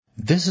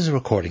This is a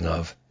recording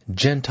of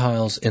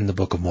Gentiles in the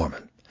Book of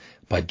Mormon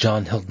by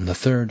John Hilton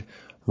III,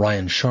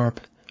 Ryan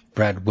Sharp,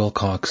 Brad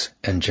Wilcox,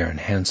 and Jaron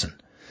Hansen,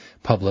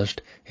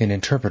 published in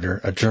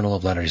Interpreter, a Journal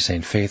of Latter-day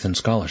Saint Faith and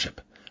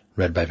Scholarship,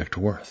 read by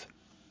Victor Worth.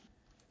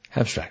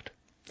 Abstract.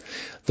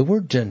 The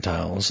word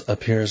Gentiles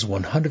appears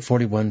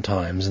 141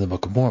 times in the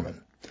Book of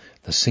Mormon.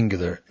 The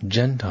singular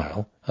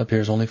Gentile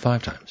appears only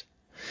 5 times.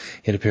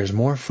 It appears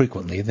more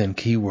frequently than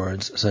key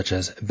words such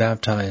as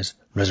baptize,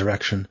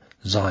 resurrection,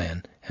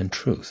 Zion, and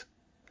truth.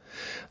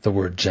 The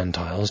word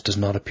Gentiles does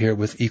not appear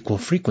with equal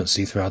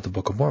frequency throughout the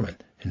Book of Mormon.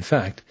 In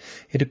fact,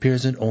 it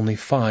appears in only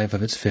 5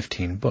 of its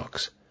 15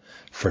 books: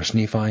 1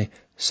 Nephi,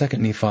 2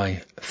 Nephi,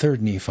 3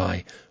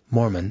 Nephi,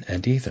 Mormon,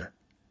 and Ether.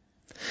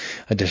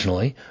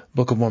 Additionally,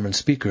 Book of Mormon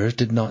speakers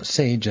did not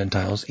say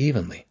Gentiles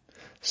evenly.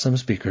 Some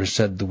speakers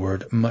said the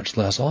word much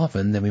less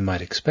often than we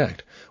might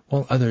expect,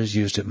 while others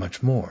used it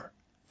much more.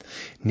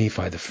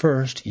 Nephi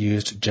I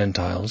used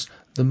Gentiles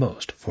the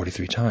most,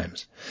 43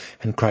 times,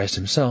 and Christ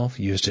himself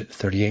used it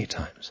 38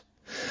 times.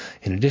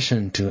 In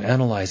addition to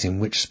analyzing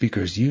which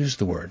speakers used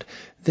the word,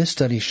 this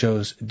study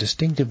shows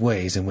distinctive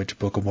ways in which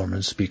Book of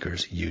Mormon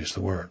speakers use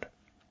the word.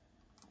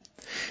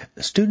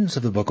 Students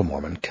of the Book of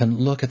Mormon can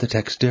look at the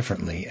text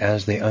differently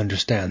as they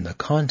understand the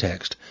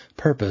context,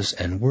 purpose,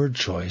 and word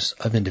choice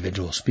of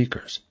individual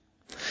speakers.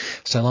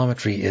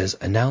 Stylometry is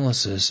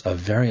analysis of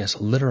various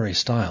literary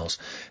styles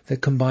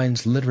that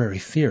combines literary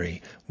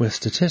theory with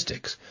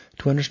statistics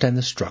to understand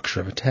the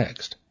structure of a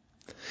text.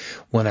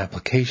 One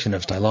application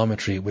of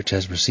stylometry which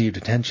has received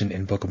attention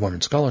in Book of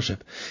Mormon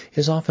scholarship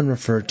is often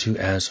referred to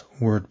as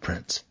word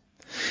prints.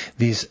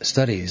 These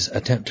studies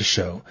attempt to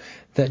show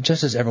that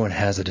just as everyone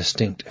has a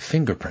distinct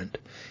fingerprint,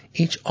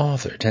 each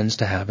author tends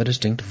to have a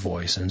distinct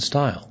voice and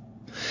style.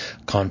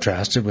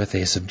 Contrasted with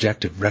a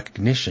subjective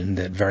recognition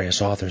that various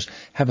authors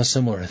have a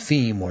similar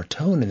theme or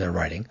tone in their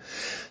writing,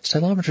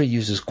 stylometry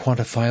uses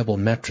quantifiable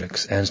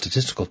metrics and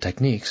statistical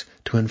techniques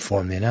to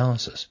inform the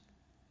analysis.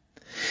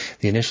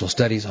 The initial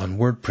studies on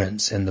word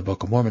prints in the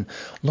Book of Mormon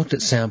looked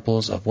at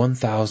samples of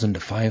 1,000 to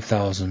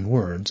 5,000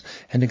 words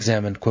and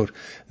examined, quote,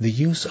 the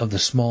use of the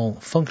small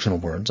functional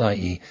words,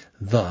 i.e.,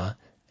 the,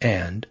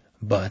 and,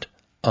 but,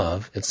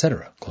 of,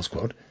 etc., close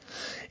quote,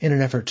 in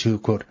an effort to,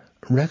 quote,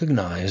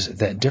 recognize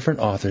that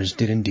different authors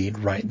did indeed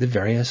write the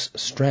various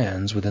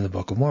strands within the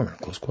Book of Mormon,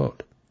 close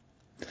quote.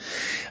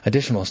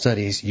 Additional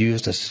studies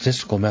used a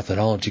statistical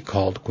methodology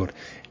called, quote,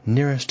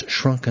 nearest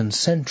shrunken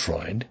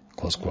centroid,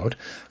 close quote,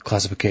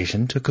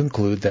 classification to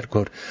conclude that,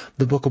 quote,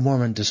 the Book of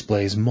Mormon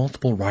displays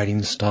multiple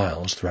writing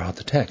styles throughout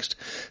the text,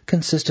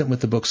 consistent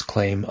with the book's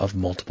claim of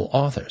multiple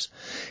authors,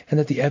 and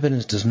that the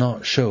evidence does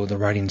not show the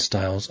writing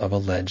styles of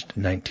alleged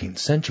 19th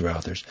century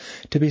authors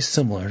to be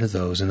similar to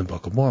those in the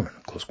Book of Mormon,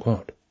 close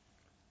quote.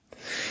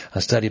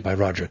 A study by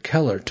Roger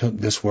Keller took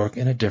this work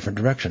in a different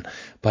direction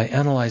by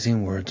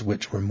analyzing words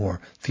which were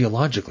more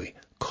theologically,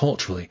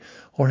 culturally,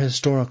 or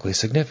historically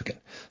significant,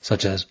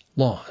 such as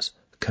laws,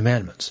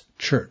 commandments,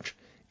 church,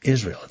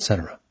 Israel,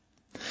 etc.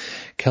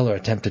 Keller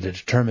attempted to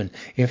determine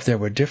if there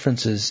were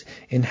differences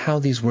in how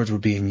these words were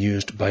being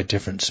used by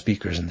different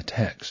speakers in the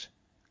text.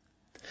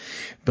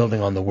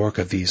 Building on the work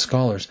of these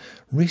scholars,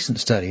 recent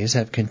studies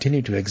have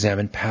continued to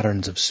examine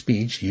patterns of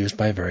speech used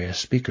by various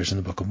speakers in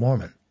the Book of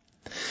Mormon.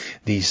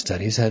 These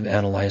studies have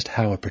analyzed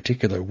how a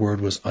particular word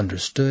was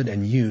understood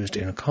and used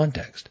in a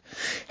context,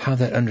 how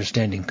that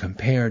understanding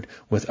compared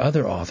with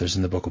other authors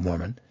in the Book of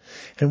Mormon,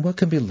 and what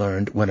can be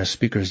learned when a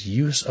speaker's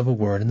use of a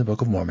word in the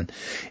Book of Mormon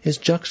is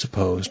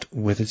juxtaposed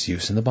with its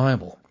use in the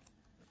Bible.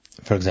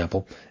 For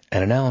example,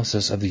 an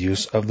analysis of the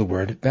use of the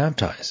word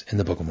baptize in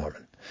the Book of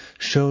Mormon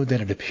showed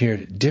that it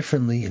appeared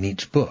differently in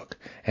each book,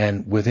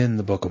 and within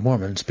the Book of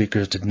Mormon,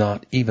 speakers did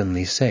not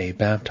evenly say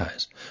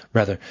baptize.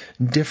 Rather,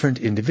 different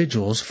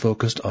individuals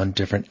focused on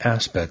different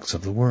aspects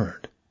of the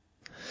word.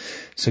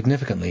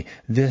 Significantly,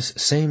 this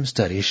same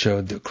study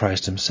showed that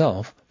Christ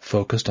himself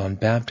focused on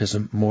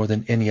baptism more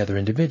than any other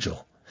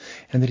individual,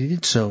 and that he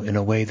did so in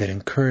a way that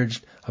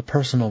encouraged a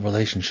personal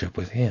relationship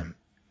with him.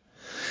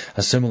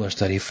 A similar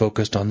study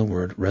focused on the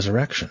word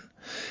resurrection,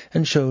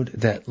 and showed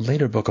that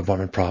later Book of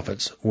Mormon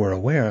prophets were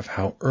aware of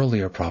how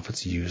earlier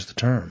prophets used the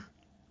term.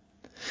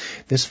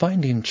 This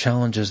finding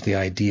challenges the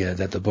idea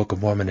that the Book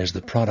of Mormon is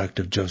the product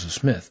of Joseph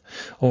Smith,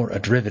 or a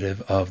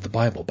derivative of the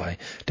Bible, by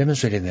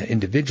demonstrating that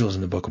individuals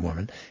in the Book of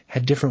Mormon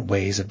had different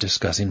ways of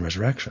discussing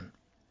resurrection.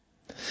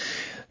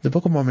 The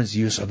Book of Mormon's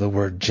use of the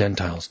word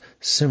Gentiles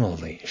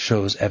similarly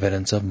shows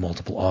evidence of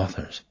multiple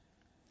authors.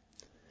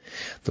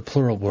 The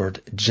plural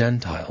word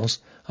Gentiles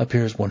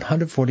appears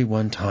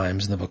 141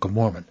 times in the Book of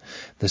Mormon.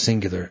 The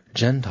singular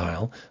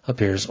Gentile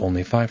appears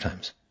only 5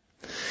 times.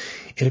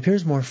 It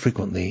appears more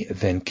frequently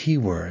than key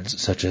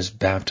words such as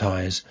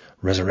baptize,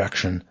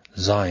 resurrection,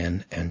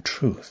 Zion, and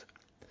truth.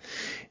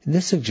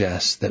 This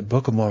suggests that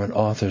Book of Mormon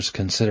authors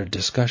considered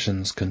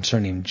discussions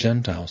concerning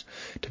Gentiles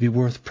to be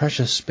worth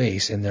precious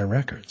space in their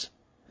records.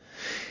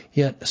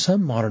 Yet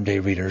some modern-day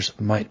readers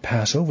might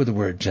pass over the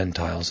word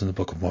Gentiles in the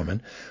Book of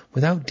Mormon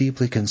without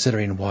deeply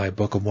considering why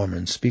Book of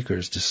Mormon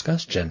speakers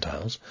discuss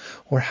Gentiles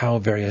or how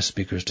various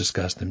speakers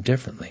discuss them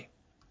differently.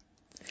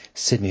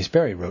 Sidney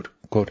Sperry wrote,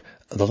 quote,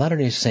 "The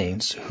Latter-day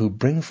Saints who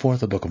bring forth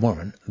the Book of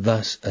Mormon,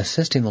 thus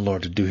assisting the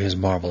Lord to do his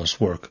marvelous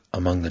work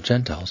among the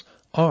Gentiles,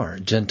 are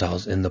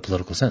Gentiles in the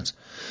political sense.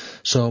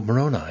 So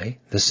Moroni,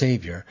 the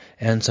Savior,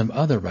 and some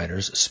other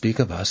writers speak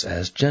of us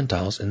as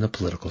Gentiles in the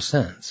political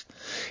sense,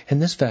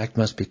 and this fact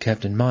must be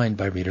kept in mind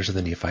by readers of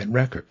the Nephite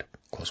record."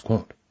 Close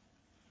quote.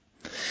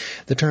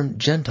 The term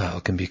Gentile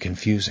can be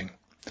confusing.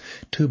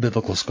 Two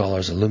biblical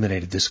scholars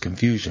illuminated this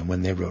confusion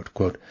when they wrote,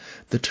 quote,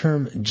 "The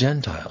term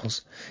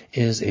Gentiles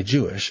is a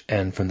Jewish,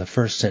 and from the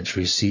 1st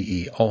century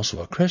CE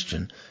also a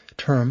Christian,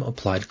 term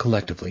applied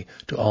collectively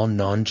to all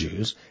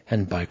non-Jews,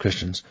 and by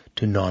Christians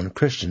to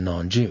non-Christian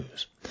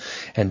non-Jews.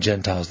 And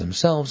Gentiles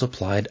themselves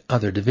applied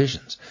other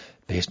divisions,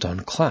 based on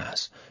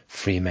class,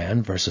 free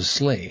man versus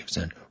slaves,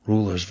 and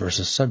rulers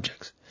versus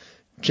subjects,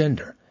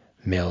 gender,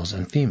 males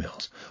and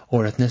females,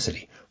 or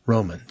ethnicity,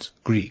 Romans,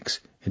 Greeks,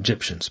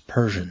 Egyptians,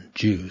 Persian,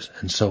 Jews,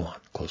 and so on."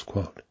 Close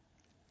quote.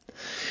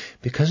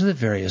 Because of the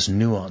various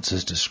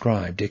nuances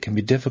described, it can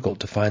be difficult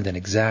to find an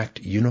exact,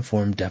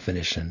 uniform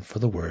definition for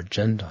the word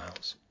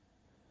Gentiles.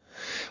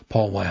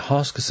 Paul Y.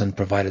 Hoskisson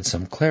provided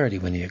some clarity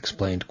when he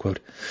explained, quote,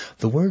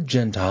 "The word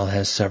Gentile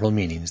has several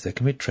meanings that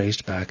can be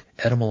traced back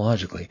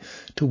etymologically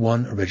to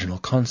one original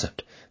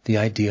concept, the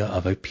idea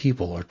of a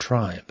people or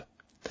tribe.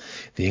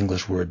 The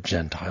English word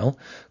Gentile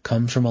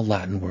comes from a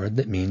Latin word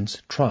that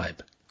means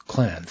tribe,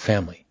 clan,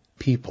 family,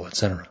 people,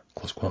 etc."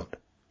 Close quote.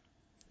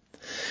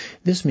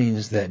 This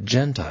means that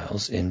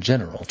Gentiles, in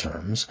general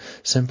terms,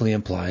 simply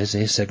implies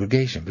a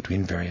segregation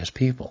between various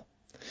people.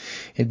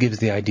 It gives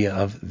the idea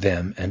of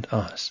them and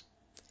us.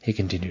 He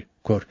continued,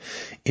 quote,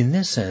 "In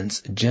this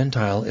sense,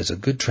 Gentile is a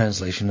good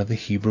translation of the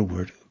Hebrew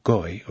word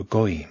goy or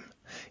goyim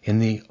in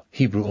the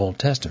Hebrew Old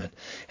Testament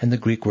and the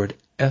Greek word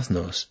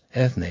ethnos,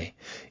 ethne,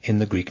 in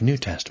the Greek New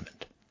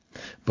Testament,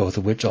 both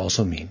of which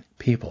also mean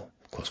people."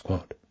 Close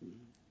quote.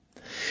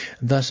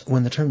 Thus,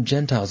 when the term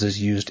Gentiles is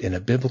used in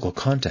a biblical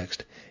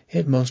context,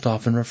 it most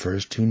often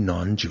refers to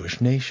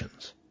non-Jewish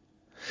nations.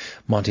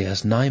 Monty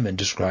S. Nyman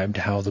described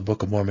how the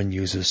Book of Mormon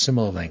uses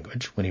similar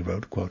language when he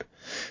wrote, quote,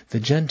 "The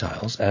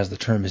Gentiles, as the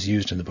term is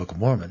used in the Book of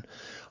Mormon,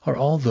 are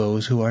all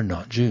those who are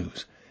not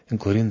Jews,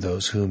 including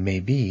those who may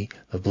be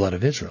the blood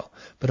of Israel,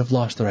 but have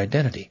lost their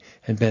identity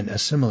and been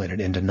assimilated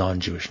into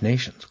non-Jewish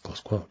nations." Close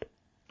quote.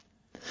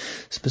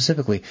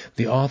 Specifically,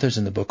 the authors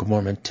in the Book of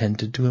Mormon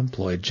tended to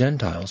employ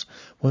Gentiles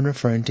when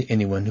referring to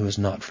anyone who is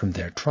not from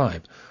their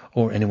tribe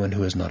or anyone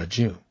who is not a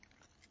Jew.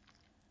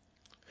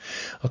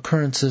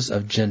 Occurrences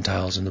of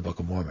Gentiles in the Book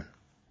of Mormon.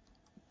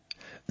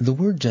 The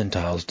word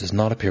Gentiles does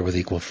not appear with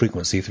equal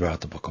frequency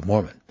throughout the Book of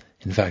Mormon.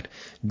 In fact,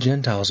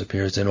 Gentiles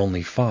appears in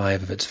only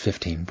 5 of its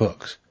 15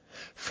 books: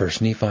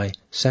 1 Nephi,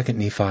 2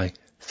 Nephi,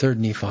 3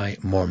 Nephi,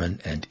 Mormon,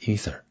 and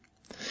Ether.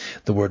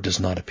 The word does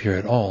not appear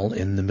at all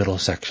in the middle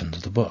sections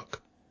of the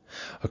book.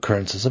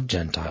 Occurrences of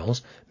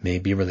Gentiles may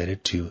be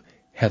related to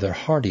Heather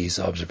Hardy's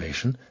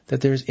observation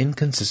that there is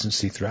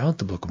inconsistency throughout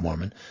the Book of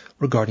Mormon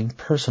regarding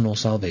personal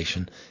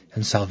salvation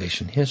and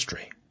salvation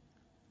history.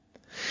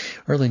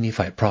 Early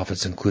Nephite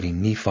prophets,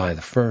 including Nephi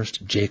I,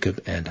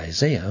 Jacob, and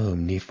Isaiah,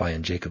 whom Nephi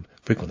and Jacob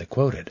frequently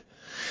quoted,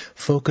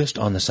 focused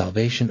on the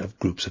salvation of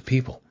groups of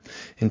people,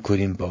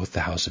 including both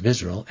the house of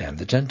Israel and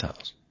the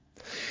Gentiles.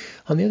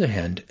 On the other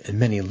hand,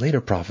 many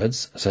later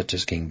prophets, such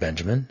as King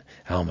Benjamin,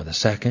 Alma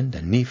II,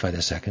 and Nephi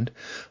II,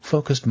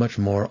 focused much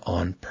more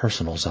on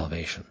personal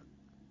salvation.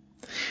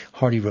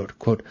 Hardy wrote,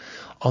 quote,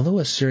 "Although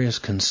a serious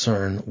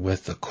concern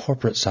with the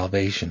corporate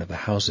salvation of the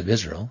house of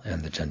Israel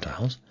and the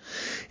Gentiles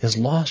is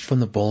lost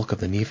from the bulk of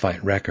the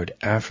Nephite record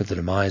after the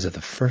demise of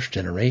the first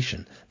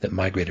generation that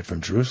migrated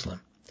from Jerusalem,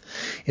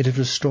 it is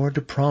restored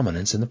to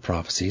prominence in the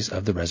prophecies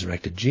of the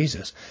resurrected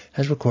Jesus,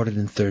 as recorded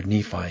in 3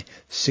 Nephi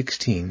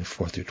 16,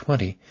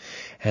 4-20,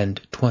 and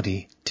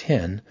 20,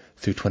 10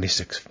 through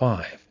 26,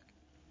 5.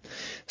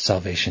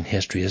 Salvation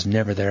history is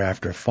never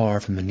thereafter far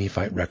from the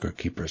Nephite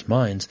record-keepers'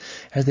 minds,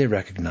 as they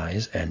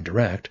recognize and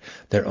direct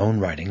their own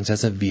writings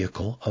as a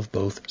vehicle of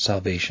both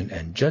salvation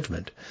and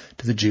judgment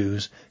to the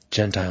Jews,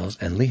 Gentiles,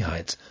 and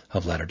Lehites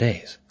of latter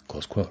days."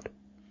 Close quote.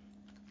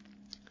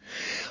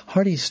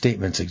 Hardy's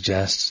statement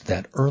suggests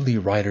that early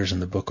writers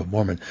in the Book of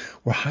Mormon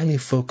were highly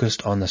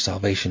focused on the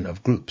salvation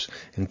of groups,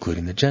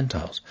 including the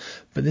Gentiles,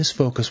 but this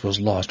focus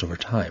was lost over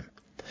time.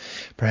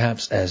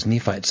 Perhaps as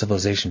Nephite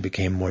civilization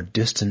became more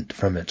distant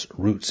from its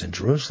roots in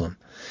Jerusalem,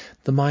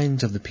 the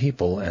minds of the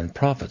people and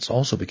prophets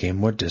also became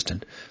more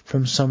distant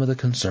from some of the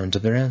concerns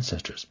of their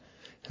ancestors,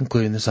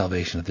 including the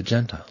salvation of the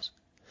Gentiles.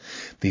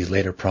 These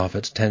later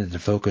prophets tended to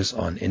focus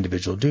on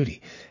individual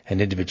duty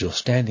and individual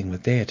standing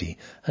with deity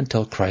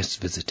until Christ's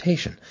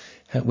visitation,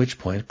 at which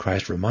point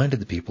Christ reminded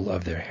the people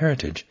of their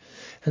heritage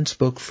and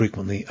spoke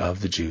frequently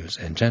of the Jews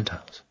and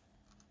Gentiles.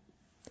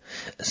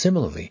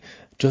 Similarly,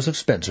 Joseph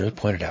Spencer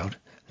pointed out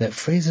that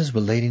phrases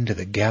relating to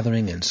the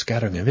gathering and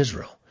scattering of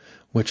Israel,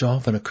 which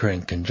often occur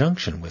in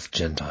conjunction with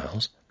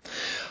Gentiles,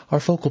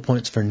 are focal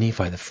points for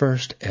Nephi I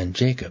and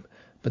Jacob,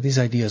 but these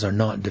ideas are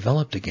not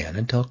developed again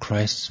until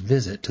Christ's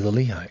visit to the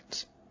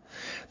Lehites.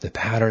 The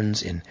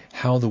patterns in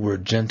how the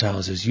word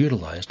Gentiles is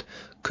utilized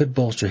could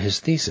bolster his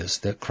thesis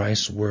that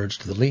Christ's words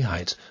to the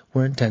Lehites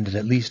were intended,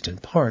 at least in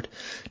part,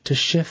 to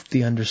shift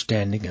the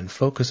understanding and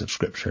focus of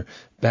Scripture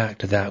back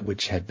to that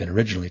which had been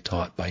originally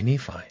taught by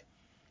Nephi.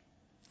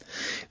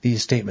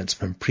 These statements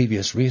from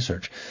previous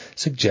research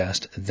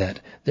suggest that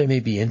there may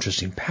be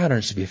interesting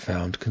patterns to be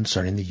found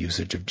concerning the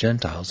usage of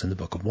Gentiles in the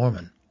Book of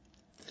Mormon.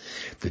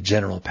 The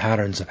general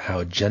patterns of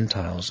how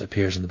Gentiles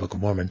appears in the Book of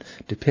Mormon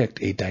depict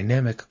a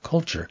dynamic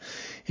culture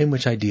in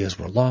which ideas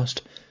were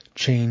lost,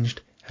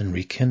 changed, and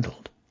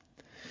rekindled.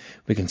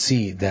 We can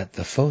see that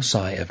the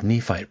foci of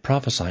Nephite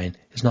prophesying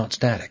is not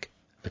static,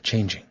 but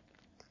changing.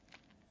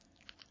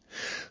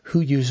 Who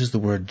uses the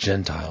word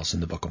Gentiles in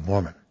the Book of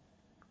Mormon?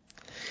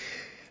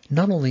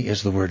 Not only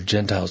is the word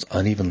Gentiles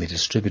unevenly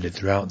distributed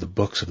throughout the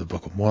books of the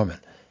Book of Mormon,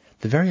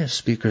 the various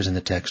speakers in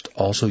the text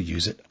also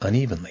use it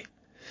unevenly.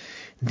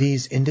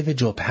 These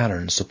individual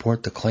patterns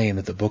support the claim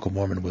that the Book of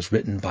Mormon was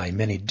written by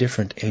many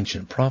different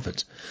ancient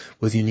prophets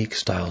with unique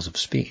styles of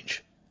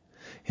speech.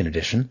 In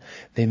addition,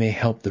 they may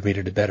help the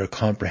reader to better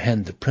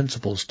comprehend the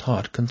principles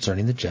taught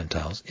concerning the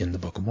Gentiles in the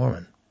Book of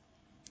Mormon.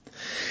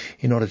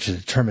 In order to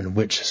determine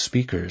which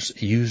speakers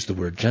used the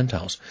word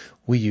Gentiles,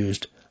 we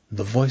used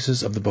the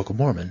Voices of the Book of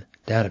Mormon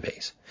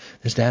database.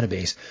 This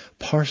database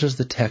parses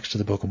the text of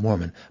the Book of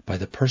Mormon by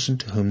the person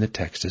to whom the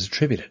text is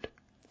attributed.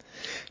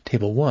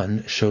 Table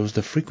 1 shows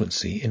the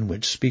frequency in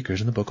which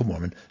speakers in the Book of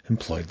Mormon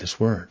employed this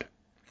word.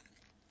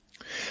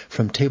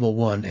 From Table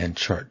 1 and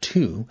Chart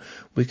 2,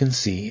 we can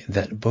see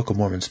that Book of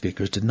Mormon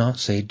speakers did not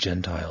say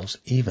Gentiles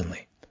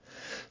evenly.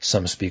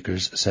 Some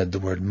speakers said the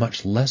word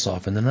much less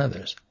often than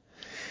others.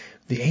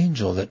 The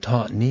angel that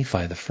taught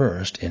Nephi the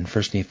first in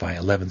 1 Nephi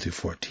 11 through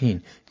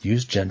 14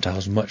 used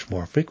Gentiles much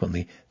more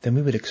frequently than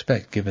we would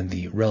expect given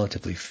the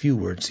relatively few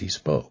words he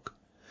spoke.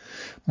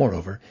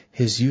 Moreover,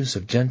 his use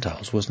of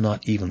Gentiles was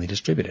not evenly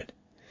distributed.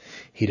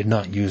 He did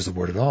not use the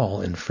word at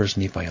all in 1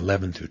 Nephi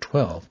 11 through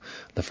 12,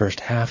 the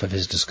first half of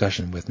his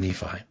discussion with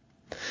Nephi,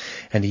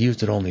 and he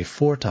used it only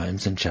 4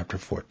 times in chapter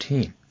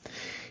 14.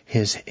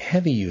 His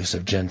heavy use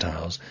of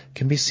Gentiles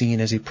can be seen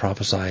as he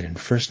prophesied in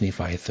 1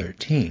 Nephi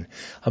 13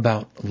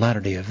 about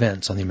latter-day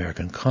events on the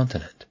American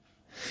continent.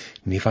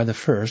 Nephi the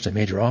first, a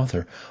major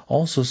author,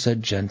 also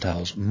said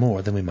Gentiles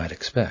more than we might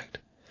expect.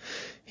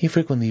 He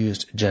frequently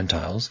used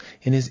Gentiles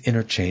in his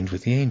interchange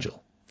with the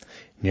angel.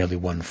 Nearly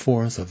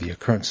 1/4 of the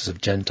occurrences of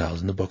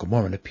Gentiles in the Book of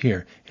Mormon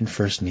appear in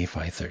 1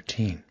 Nephi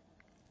 13.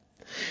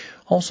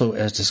 Also,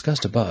 as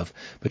discussed above,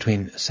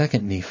 between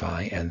 2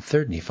 Nephi and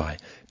 3 Nephi,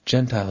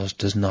 Gentiles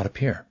does not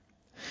appear.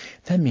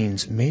 That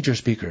means major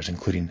speakers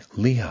including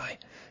Lehi,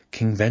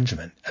 King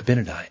Benjamin,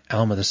 Abinadi,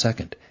 Alma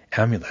II,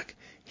 Amulek,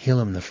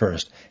 Helam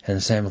I,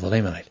 and Samuel the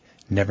Lamanite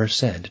never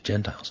said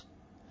Gentiles.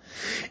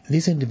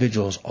 These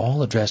individuals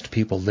all addressed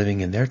people living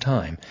in their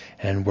time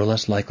and were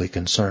less likely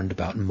concerned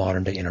about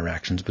modern-day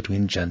interactions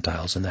between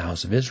Gentiles and the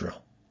house of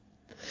Israel.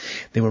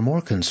 They were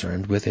more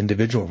concerned with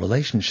individual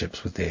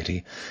relationships with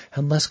deity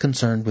and less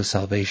concerned with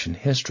salvation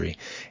history,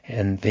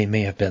 and they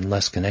may have been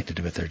less connected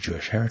with their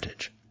Jewish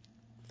heritage.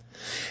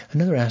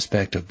 Another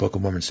aspect of Book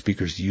of Mormon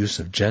speakers' use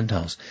of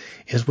Gentiles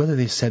is whether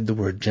they said the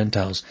word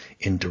Gentiles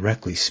in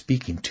directly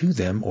speaking to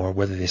them or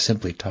whether they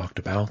simply talked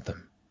about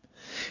them.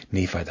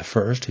 Nephi the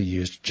first, who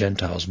used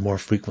Gentiles more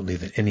frequently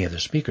than any other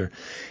speaker,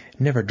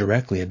 never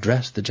directly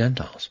addressed the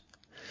Gentiles.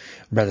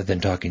 Rather than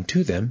talking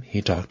to them,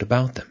 he talked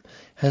about them,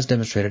 as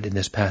demonstrated in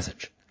this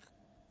passage.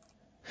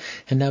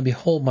 And now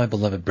behold, my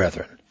beloved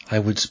brethren, I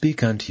would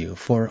speak unto you,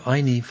 for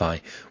I,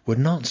 Nephi, would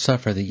not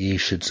suffer that ye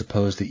should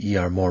suppose that ye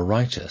are more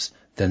righteous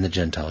than the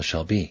Gentiles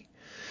shall be.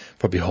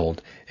 For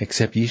behold,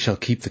 except ye shall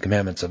keep the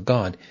commandments of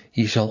God,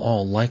 ye shall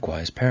all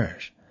likewise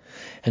perish.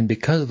 And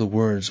because of the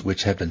words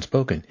which have been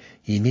spoken,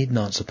 ye need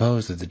not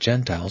suppose that the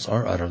Gentiles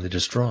are utterly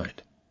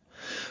destroyed.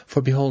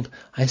 For behold,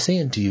 I say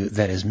unto you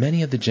that as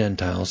many of the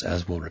Gentiles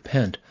as will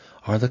repent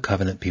are the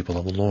covenant people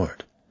of the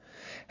Lord.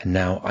 And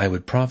now I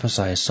would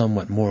prophesy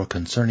somewhat more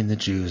concerning the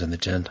Jews and the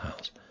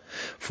Gentiles.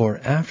 For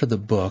after the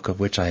book of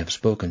which I have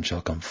spoken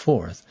shall come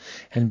forth,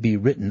 and be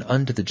written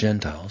unto the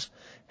Gentiles,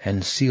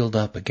 and sealed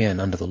up again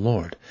unto the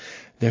Lord,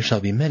 there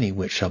shall be many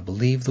which shall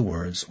believe the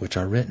words which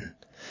are written,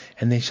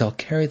 and they shall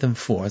carry them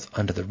forth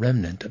unto the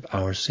remnant of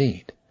our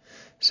seed.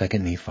 2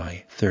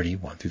 Nephi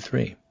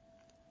 30:1-3.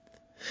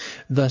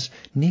 Thus,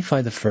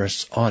 Nephi the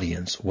first's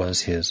audience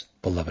was his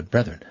beloved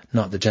brethren,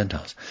 not the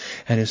Gentiles,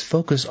 and his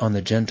focus on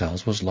the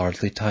Gentiles was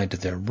largely tied to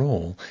their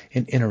role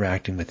in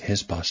interacting with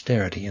his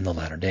posterity in the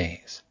latter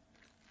days.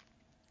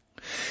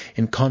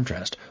 In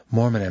contrast,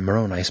 Mormon and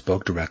Moroni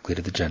spoke directly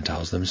to the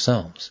Gentiles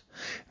themselves.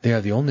 They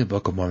are the only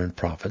Book of Mormon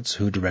prophets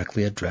who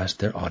directly addressed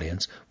their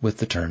audience with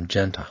the term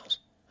Gentiles.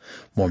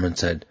 Mormon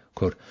said,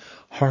 quote,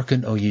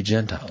 "Hearken, O ye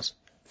Gentiles,"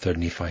 3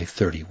 Nephi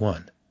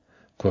 31.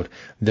 Quote,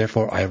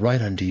 "Therefore I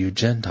write unto you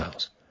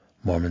Gentiles,"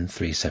 Mormon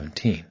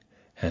 3:17,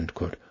 and,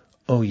 quote,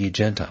 "O ye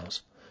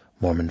Gentiles,"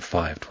 Mormon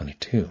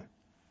 5:22.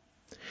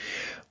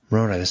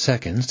 Moroni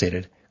II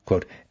stated,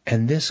 quote,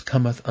 "And this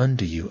cometh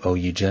unto you, O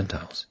ye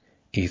Gentiles,"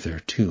 Ether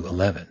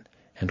 2:11,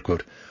 and,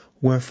 quote,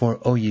 "Wherefore,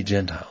 O ye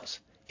Gentiles,"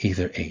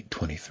 Ether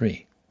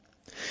 8:23.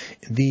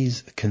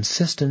 These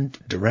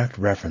consistent, direct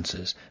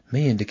references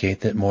may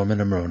indicate that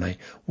Mormon and Moroni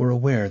were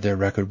aware their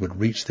record would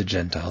reach the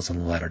Gentiles in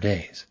the latter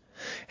days,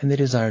 and they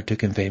desired to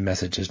convey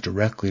messages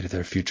directly to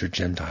their future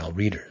Gentile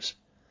readers.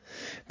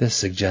 This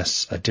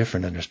suggests a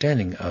different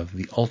understanding of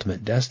the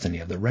ultimate destiny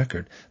of the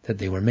record that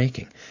they were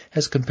making,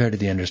 as compared to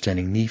the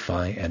understanding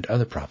Nephi and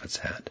other prophets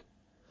had.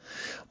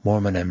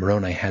 Mormon and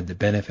Moroni had the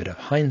benefit of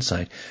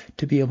hindsight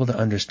to be able to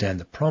understand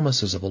the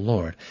promises of the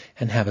Lord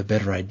and have a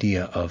better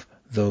idea of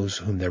those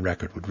whom their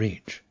record would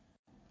reach.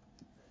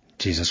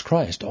 Jesus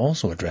Christ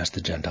also addressed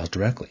the Gentiles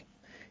directly.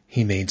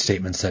 He made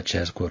statements such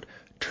as, quote,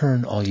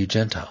 "Turn, all ye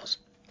Gentiles,"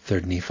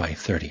 3 Nephi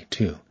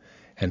 30:2,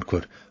 and,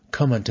 quote,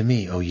 "Come unto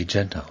me, O ye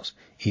Gentiles,"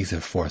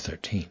 Ether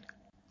 4:13.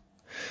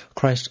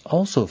 Christ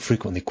also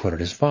frequently quoted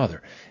his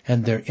Father,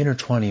 and their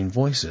intertwining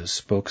voices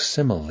spoke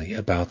similarly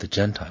about the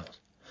Gentiles.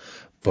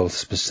 Both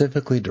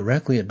specifically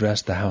directly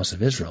addressed the house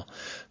of Israel,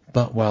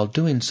 but while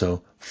doing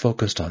so,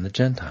 focused on the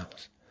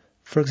Gentiles.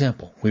 For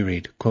example, we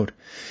read, quote,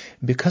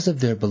 "Because of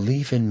their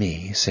belief in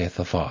me, saith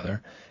the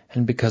Father,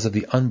 and because of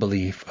the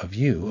unbelief of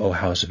you, O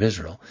house of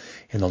Israel,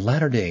 in the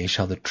latter day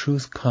shall the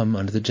truth come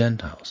unto the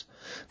Gentiles,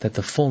 that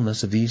the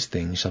fullness of these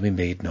things shall be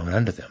made known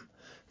unto them."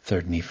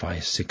 3 Nephi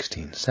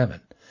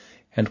 16:7.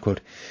 And,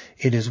 quote,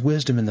 "It is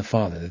wisdom in the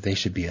Father that they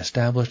should be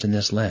established in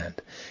this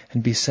land,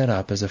 and be set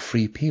up as a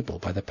free people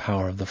by the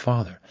power of the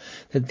Father,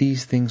 that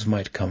these things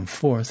might come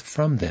forth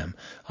from them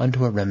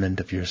unto a remnant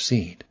of your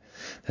seed,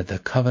 that the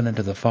covenant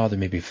of the Father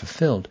may be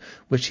fulfilled,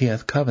 which he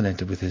hath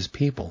covenanted with his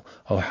people,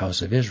 O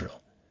house of Israel."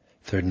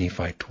 3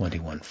 Nephi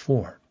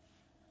 21:4.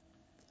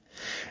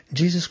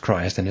 Jesus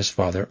Christ and his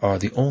Father are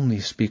the only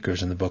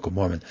speakers in the Book of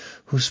Mormon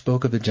who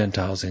spoke of the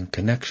Gentiles in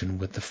connection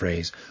with the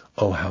phrase,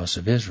 "O house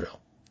of Israel."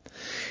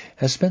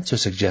 As Spencer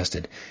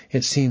suggested,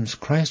 it seems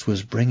Christ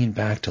was bringing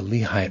back to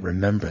Lehite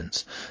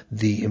remembrance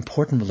the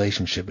important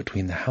relationship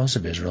between the house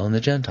of Israel and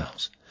the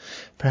Gentiles.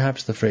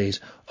 Perhaps the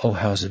phrase, "O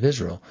house of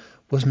Israel,"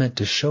 was meant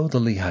to show the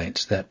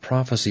Lehites that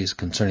prophecies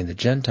concerning the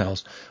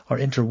Gentiles are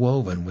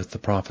interwoven with the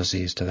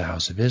prophecies to the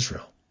house of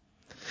Israel.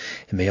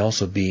 It may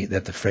also be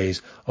that the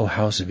phrase, "O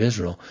house of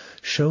Israel,"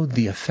 showed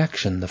the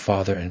affection the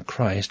Father and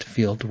Christ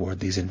feel toward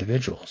these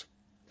individuals.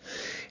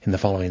 In the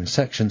following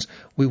sections,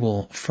 we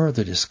will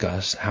further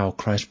discuss how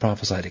Christ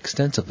prophesied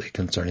extensively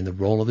concerning the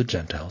role of the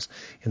Gentiles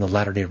in the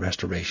latter-day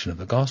restoration of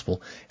the gospel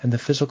and the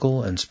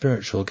physical and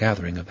spiritual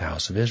gathering of the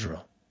house of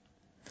Israel.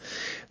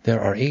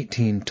 There are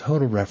 18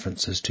 total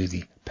references to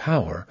the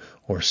power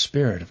or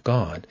Spirit of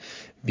God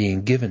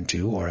being given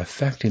to or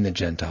affecting the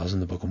Gentiles in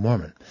the Book of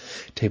Mormon.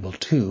 Table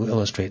 2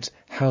 illustrates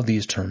how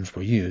these terms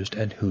were used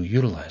and who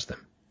utilized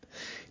them.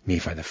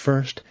 Nephi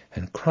I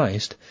and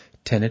Christ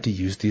tended to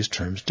use these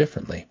terms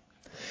differently.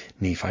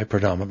 Nephi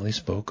predominantly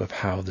spoke of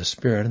how the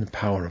Spirit and the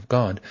power of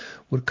God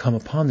would come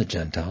upon the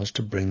Gentiles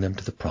to bring them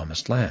to the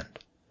Promised Land.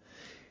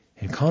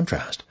 In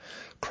contrast,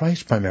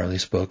 Christ primarily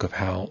spoke of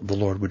how the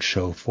Lord would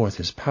show forth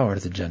his power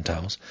to the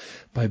Gentiles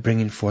by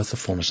bringing forth the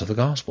fullness of the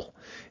gospel,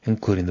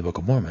 including the Book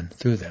of Mormon,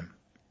 through them.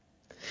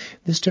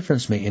 This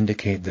difference may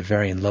indicate the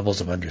varying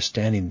levels of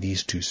understanding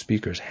these two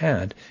speakers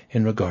had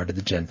in regard to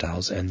the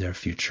Gentiles and their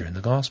future in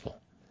the gospel.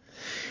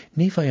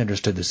 Nephi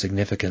understood the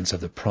significance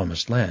of the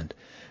Promised Land,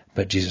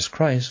 but Jesus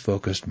Christ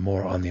focused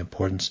more on the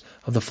importance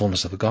of the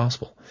fullness of the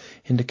gospel,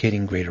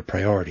 indicating greater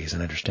priorities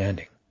and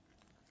understanding.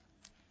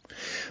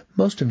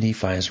 Most of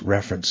Nephi's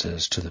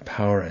references to the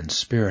power and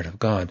Spirit of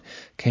God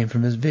came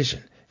from his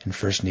vision in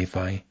 1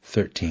 Nephi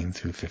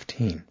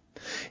 13-15,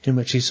 in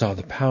which he saw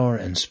the power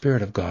and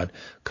Spirit of God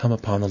come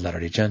upon the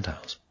latter-day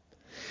Gentiles.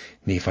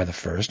 Nephi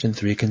I, in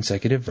 3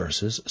 consecutive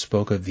verses,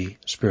 spoke of the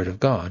Spirit of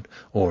God,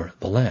 or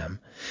the Lamb,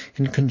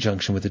 in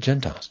conjunction with the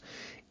Gentiles,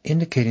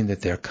 indicating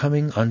that their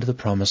coming unto the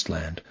Promised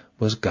Land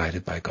was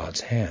guided by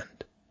God's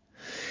hand.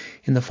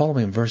 In the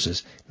following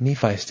verses,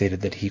 Nephi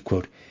stated that he,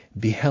 quote,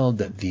 "beheld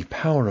that the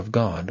power of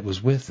God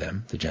was with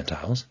them," the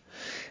Gentiles,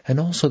 and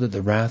also that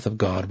the wrath of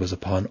God was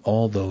upon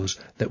all those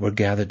that were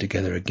gathered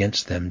together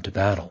against them to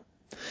battle.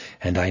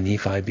 "And I,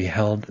 Nephi,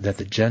 beheld that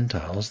the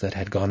Gentiles that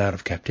had gone out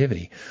of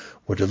captivity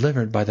were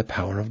delivered by the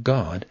power of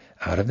God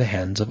out of the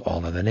hands of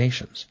all other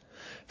nations."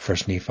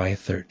 1 Nephi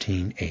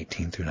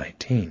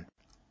 13:18-19.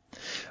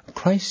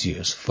 Christ's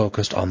use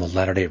focused on the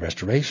latter-day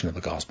restoration of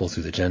the gospel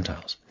through the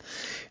Gentiles.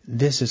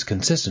 This is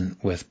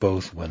consistent with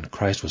both when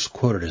Christ was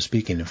quoted as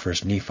speaking in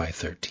 1 Nephi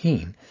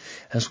 13,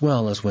 as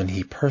well as when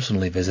he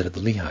personally visited the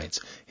Lehites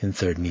in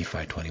 3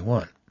 Nephi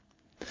 21.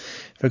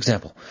 For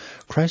example,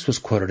 Christ was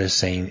quoted as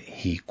saying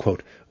he,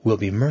 quote, "will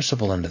be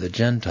merciful unto the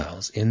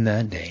Gentiles in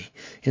that day,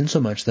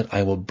 insomuch that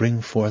I will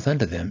bring forth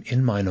unto them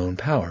in mine own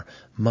power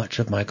much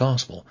of my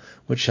gospel,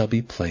 which shall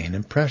be plain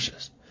and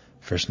precious."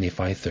 1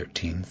 Nephi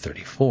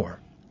 13:34.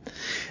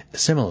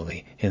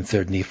 Similarly, in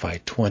 3 Nephi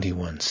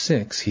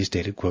 21:6, he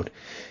stated, quote,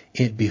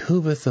 "It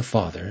behooveth the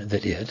Father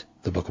that it,"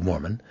 the Book of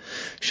Mormon,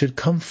 "should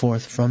come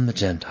forth from the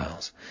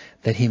Gentiles,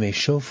 that he may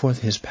show forth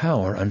his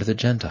power unto the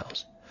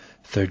Gentiles."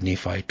 3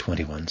 Nephi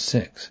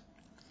 21:6.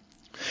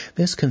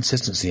 This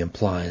consistency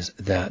implies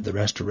that the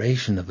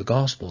restoration of the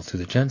gospel through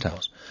the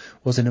Gentiles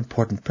was an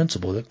important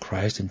principle that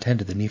Christ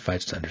intended the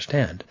Nephites to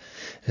understand,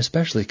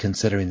 especially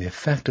considering the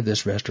effect of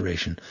this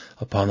restoration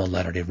upon the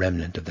latter-day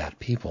remnant of that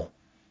people.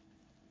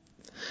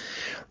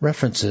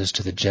 References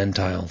to the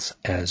Gentiles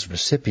as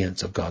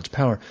recipients of God's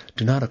power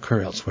do not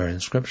occur elsewhere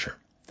in Scripture.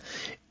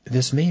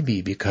 This may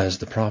be because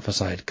the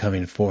prophesied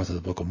coming forth of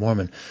the Book of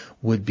Mormon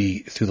would be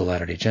through the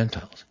latter-day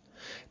Gentiles.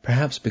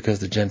 Perhaps because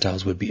the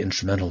Gentiles would be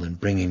instrumental in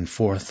bringing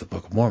forth the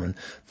Book of Mormon,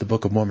 the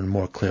Book of Mormon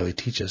more clearly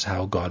teaches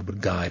how God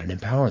would guide and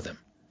empower them.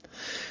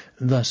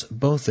 Thus,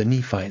 both the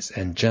Nephites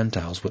and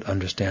Gentiles would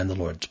understand the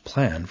Lord's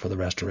plan for the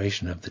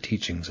restoration of the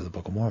teachings of the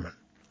Book of Mormon.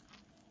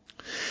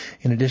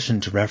 In addition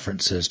to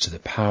references to the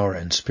power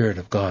and Spirit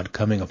of God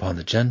coming upon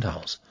the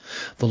Gentiles,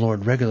 the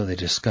Lord regularly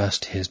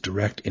discussed His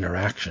direct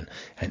interaction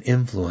and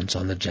influence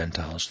on the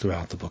Gentiles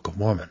throughout the Book of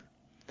Mormon.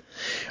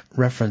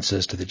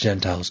 References to the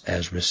Gentiles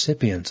as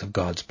recipients of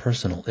God's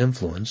personal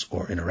influence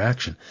or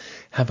interaction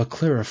have a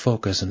clearer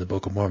focus in the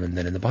Book of Mormon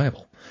than in the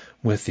Bible,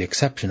 with the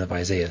exception of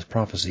Isaiah's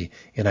prophecy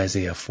in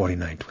Isaiah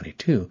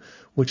 49:22,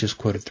 which is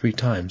quoted 3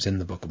 times in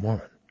the Book of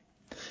Mormon.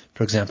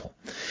 For example,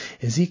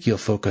 Ezekiel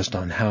focused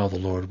on how the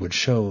Lord would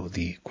show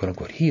the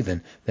quote-unquote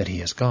heathen that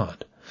He is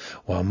God,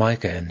 while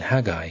Micah and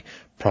Haggai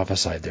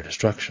prophesied their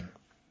destruction.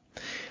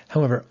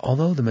 However,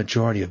 although the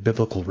majority of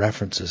biblical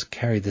references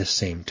carry this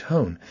same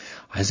tone,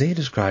 Isaiah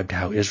described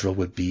how Israel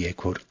would be a,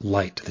 quote,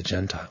 light to the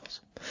Gentiles,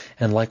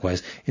 and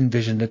likewise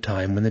envisioned a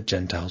time when the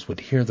Gentiles would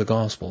hear the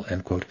gospel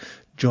and, quote,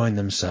 join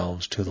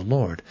themselves to the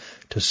Lord,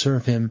 to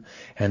serve Him,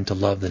 and to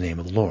love the name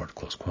of the Lord,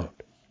 close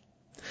quote.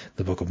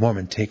 The Book of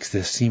Mormon takes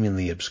this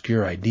seemingly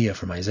obscure idea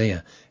from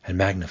Isaiah and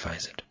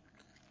magnifies it.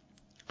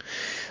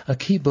 A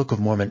key Book of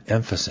Mormon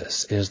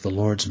emphasis is the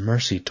Lord's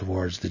mercy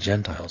towards the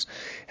Gentiles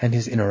and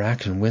His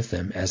interaction with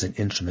them as an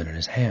instrument in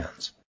His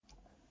hands.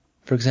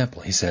 For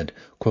example, He said,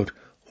 quote,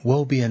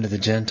 woe be unto the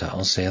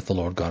Gentiles, saith the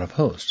Lord God of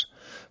hosts,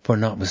 for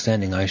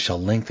notwithstanding I shall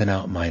lengthen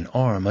out mine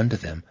arm unto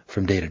them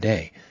from day to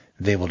day,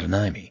 they will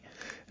deny me.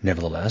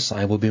 Nevertheless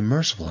I will be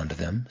merciful unto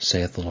them,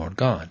 saith the Lord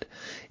God,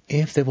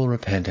 if they will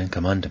repent and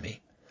come unto me.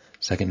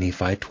 2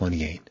 Nephi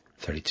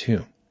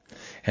 28:32.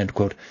 And,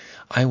 quote,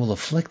 I will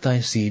afflict thy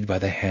seed by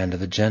the hand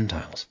of the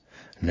Gentiles.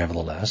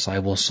 Nevertheless, I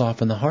will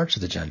soften the hearts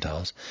of the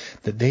Gentiles,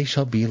 that they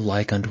shall be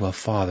like unto a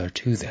father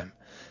to them.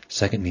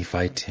 2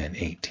 Nephi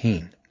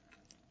 10:18.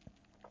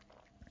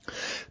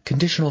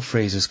 Conditional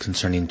phrases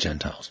concerning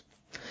Gentiles.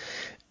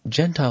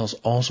 Gentiles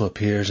also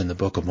appears in the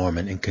Book of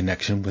Mormon in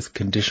connection with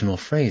conditional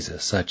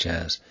phrases such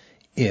as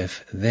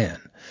if, then.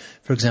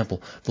 For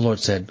example, the Lord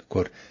said,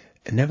 quote,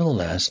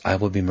 nevertheless, I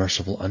will be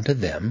merciful unto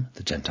them,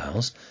 the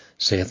Gentiles,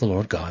 saith the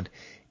Lord God,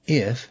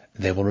 if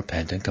they will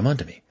repent and come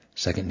unto me.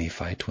 2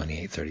 Nephi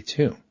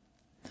 28:32.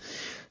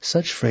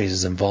 Such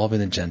phrases involving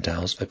the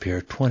Gentiles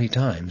appear 20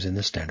 times in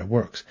the Standard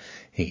Works.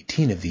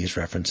 18 of these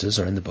references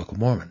are in the Book of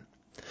Mormon.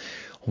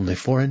 Only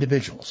 4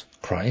 individuals,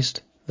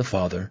 Christ, the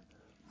Father,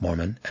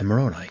 Mormon, and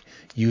Moroni,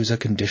 use a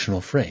conditional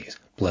phrase,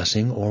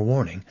 blessing or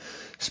warning,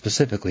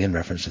 specifically in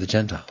reference to the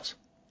Gentiles.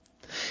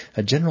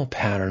 A general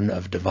pattern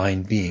of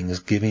divine beings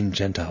giving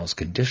Gentiles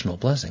conditional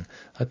blessing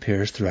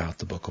appears throughout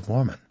the Book of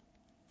Mormon.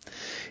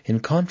 In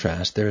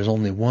contrast, there is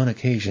only one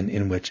occasion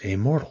in which a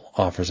mortal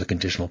offers a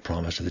conditional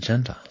promise to the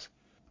Gentiles.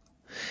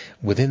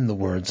 Within the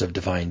words of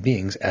divine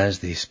beings, as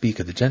they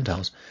speak of the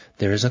Gentiles,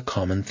 there is a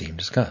common theme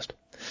discussed.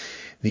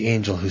 The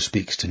angel who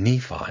speaks to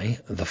Nephi,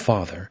 the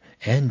Father,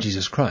 and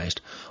Jesus Christ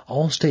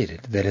all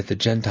stated that if the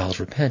Gentiles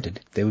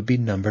repented, they would be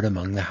numbered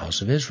among the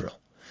house of Israel.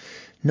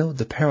 Note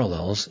the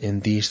parallels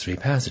in these 3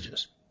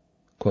 passages.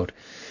 Quote,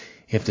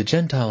 if the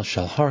Gentiles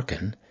shall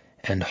hearken,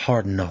 and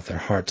harden not their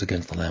hearts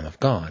against the Lamb of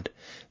God,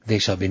 they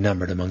shall be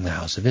numbered among the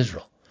house of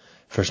Israel.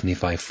 1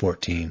 Nephi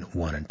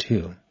 14:1 and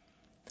 2.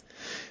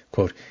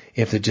 Quote,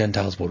 if the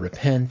Gentiles will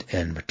repent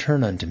and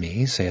return unto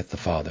me, saith the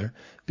Father,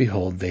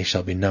 behold, they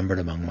shall be numbered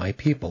among my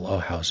people, O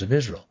house of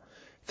Israel.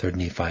 3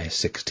 Nephi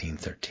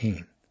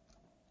 16:13.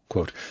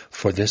 Quote,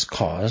 for this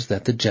cause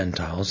that the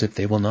Gentiles, if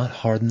they will not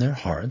harden their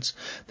hearts,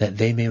 that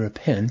they may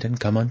repent and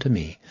come unto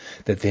me,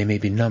 that they may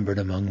be numbered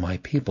among my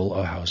people,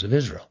 O house of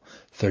Israel.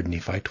 3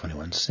 Nephi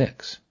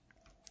 21:6.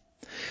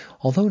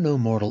 Although no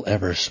mortal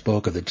ever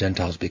spoke of the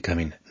Gentiles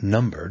becoming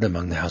numbered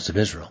among the house of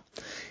Israel,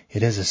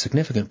 it is a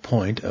significant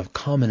point of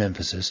common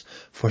emphasis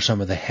for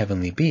some of the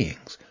heavenly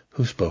beings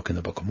who spoke in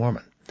the Book of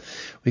Mormon.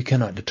 We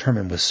cannot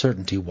determine with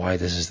certainty why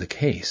this is the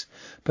case,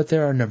 but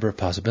there are a number of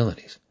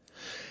possibilities.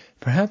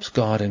 Perhaps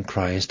God and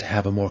Christ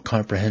have a more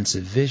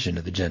comprehensive vision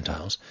of the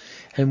Gentiles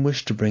and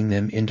wish to bring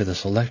them into the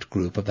select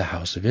group of the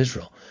house of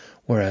Israel,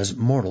 whereas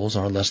mortals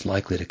are less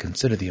likely to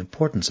consider the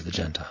importance of the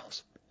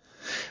Gentiles.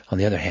 On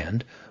the other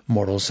hand,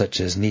 mortals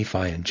such as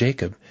Nephi and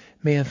Jacob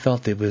may have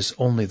felt it was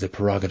only the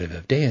prerogative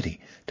of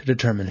deity to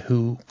determine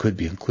who could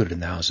be included in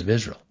the house of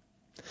Israel.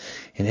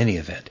 In any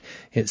event,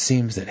 it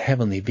seems that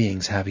heavenly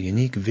beings have a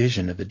unique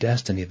vision of the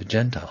destiny of the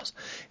Gentiles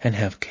and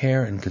have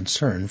care and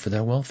concern for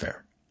their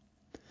welfare.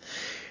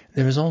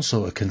 There is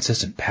also a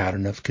consistent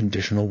pattern of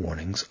conditional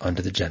warnings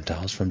unto the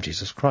Gentiles from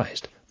Jesus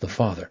Christ, the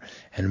Father,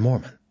 and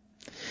Mormon.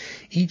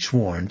 Each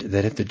warned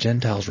that if the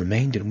Gentiles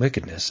remained in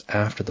wickedness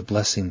after the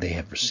blessing they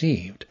have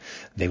received,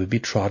 they would be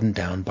trodden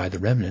down by the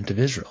remnant of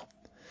Israel.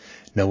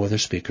 No other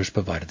speakers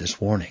provided this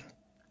warning.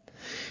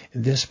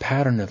 This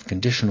pattern of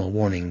conditional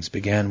warnings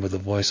began with the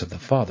voice of the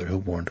Father, who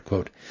warned,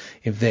 quote,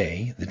 "If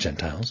they," the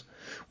Gentiles,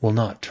 "will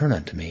not turn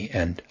unto me,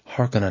 and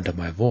hearken unto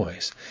my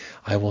voice,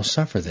 I will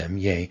suffer them,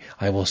 yea,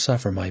 I will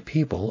suffer my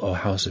people, O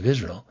house of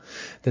Israel,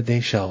 that they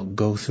shall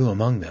go through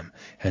among them,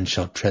 and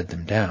shall tread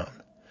them down."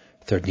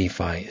 3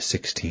 Nephi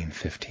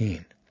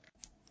 16:15.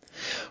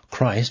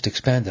 Christ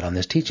expanded on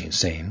this teaching,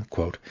 saying,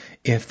 quote,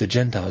 "If the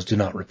Gentiles do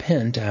not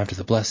repent after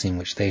the blessing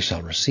which they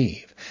shall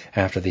receive,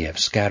 after they have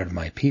scattered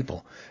my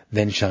people,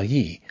 then shall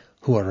ye,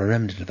 who are a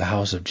remnant of the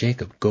house of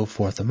Jacob, go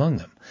forth among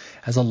them,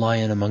 as a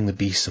lion among the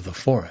beasts of the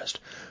forest,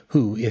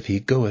 who, if he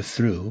goeth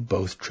through,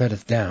 both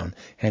treadeth down,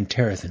 and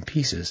teareth in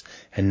pieces,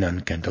 and none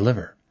can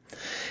deliver.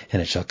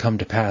 And it shall come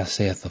to pass,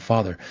 saith the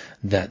Father,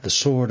 that the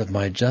sword of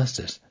my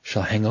justice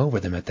shall hang over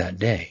them at that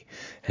day,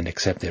 and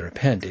except they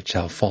repent, it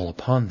shall fall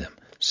upon them,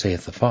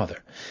 saith the Father,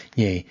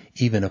 yea,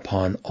 even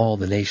upon all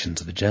the nations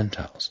of the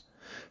Gentiles."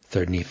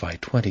 3 Nephi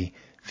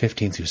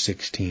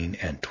 20:15-16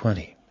 and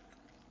 20.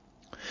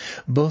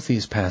 Both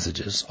these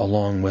passages,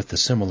 along with the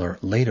similar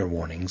later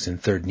warnings in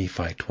 3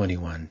 Nephi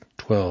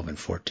 21:12 and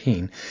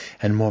 14,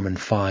 and Mormon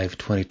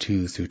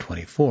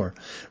 5:22-24,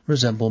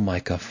 resemble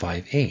Micah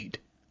 5:8.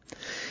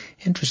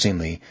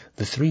 Interestingly,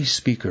 the three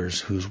speakers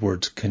whose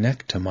words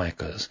connect to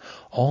Micah's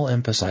all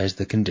emphasize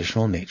the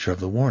conditional nature of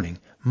the warning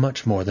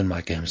much more than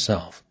Micah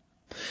himself.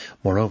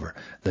 Moreover,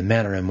 the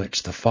manner in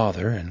which the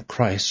Father and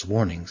Christ's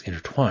warnings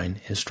intertwine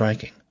is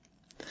striking.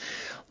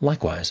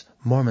 Likewise,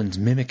 Mormon's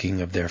mimicking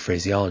of their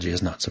phraseology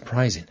is not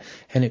surprising,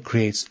 and it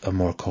creates a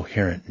more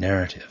coherent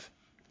narrative.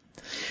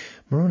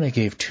 Moroni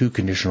gave two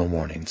conditional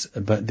warnings,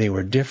 but they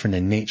were different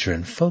in nature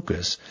and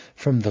focus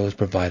from those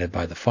provided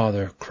by the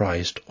Father,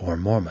 Christ, or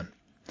Mormon.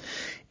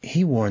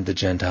 He warned the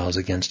Gentiles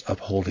against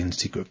upholding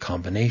secret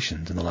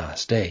combinations in the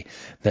last day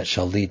that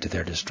shall lead to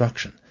their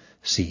destruction.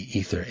 See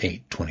Ether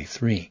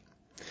 8:23.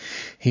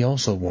 He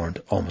also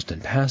warned, almost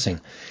in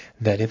passing,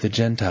 that if the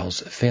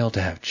Gentiles failed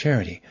to have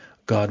charity,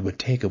 God would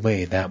take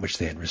away that which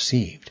they had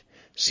received.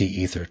 See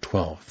Ether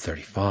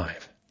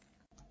 12:35.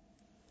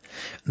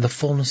 The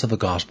fullness of the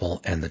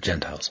gospel and the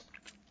Gentiles.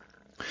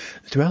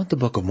 Throughout the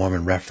Book of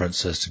Mormon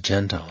references to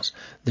Gentiles,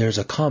 there is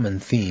a common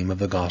theme of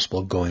the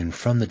gospel going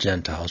from the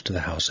Gentiles to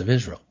the house of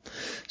Israel,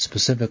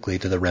 specifically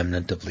to the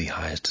remnant of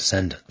Lehi's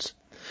descendants.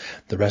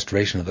 The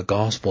restoration of the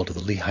gospel to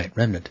the Lehite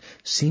remnant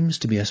seems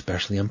to be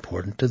especially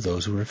important to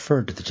those who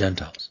referred to the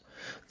Gentiles,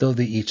 though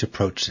they each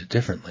approached it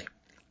differently.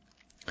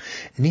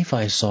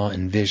 Nephi saw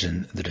in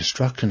vision the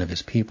destruction of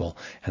his people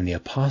and the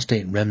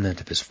apostate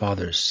remnant of his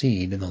father's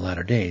seed in the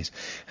latter days,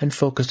 and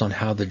focused on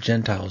how the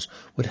Gentiles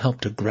would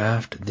help to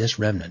graft this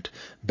remnant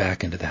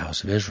back into the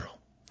house of Israel.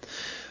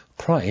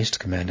 Christ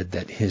commanded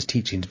that his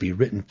teachings be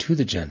written to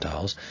the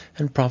Gentiles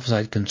and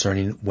prophesied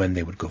concerning when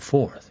they would go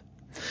forth.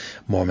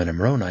 Mormon and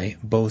Moroni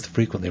both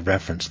frequently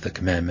referenced the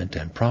commandment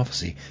and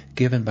prophecy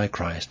given by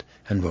Christ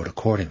and wrote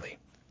accordingly.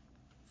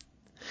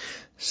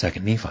 2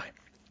 Nephi.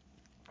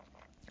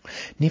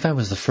 Nephi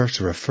was the first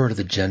to refer to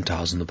the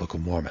Gentiles in the Book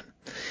of Mormon.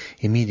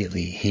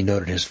 Immediately he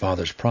noted his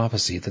father's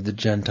prophecy that the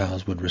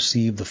Gentiles would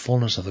receive the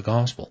fullness of the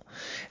gospel,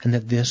 and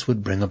that this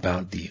would bring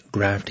about the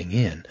grafting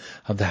in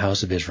of the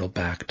house of Israel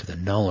back to the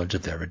knowledge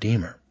of their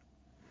Redeemer.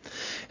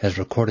 As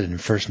recorded in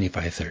 1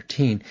 Nephi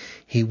 13,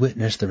 he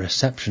witnessed the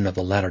reception of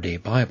the Latter-day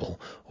Bible,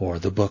 or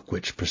the book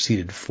which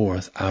proceeded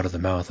forth out of the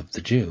mouth of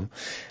the Jew,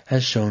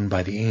 as shown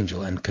by the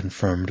angel and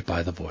confirmed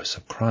by the voice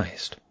of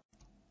Christ.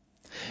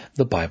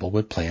 The Bible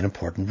would play an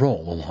important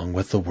role, along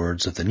with the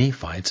words of the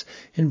Nephites,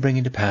 in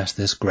bringing to pass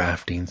this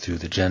grafting through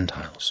the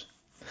Gentiles.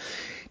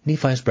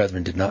 Nephi's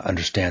brethren did not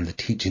understand the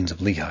teachings of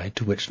Lehi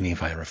to which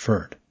Nephi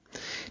referred.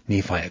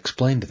 Nephi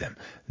explained to them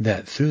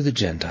that through the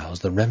Gentiles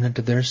the remnant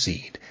of their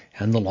seed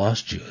and the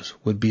lost Jews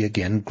would be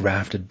again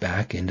grafted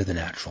back into the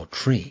natural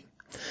tree.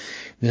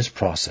 This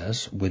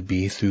process would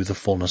be through the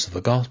fullness of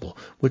the gospel,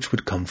 which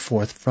would come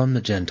forth from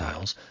the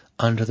Gentiles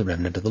under the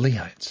remnant of the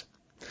Lehites.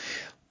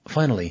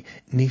 Finally,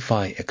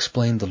 Nephi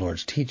explained the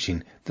Lord's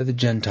teaching that the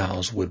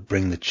Gentiles would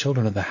bring the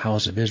children of the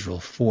house of Israel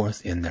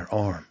forth in their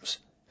arms.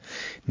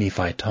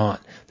 Nephi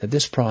taught that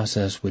this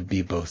process would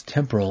be both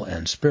temporal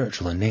and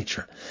spiritual in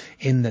nature,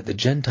 in that the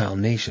Gentile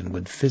nation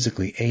would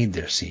physically aid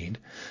their seed,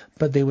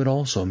 but they would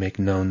also make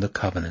known the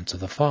covenants of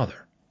the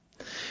Father.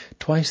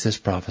 Twice this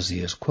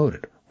prophecy is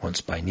quoted, once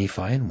by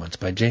Nephi and once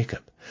by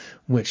Jacob,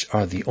 which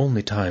are the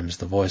only times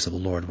the voice of the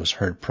Lord was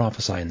heard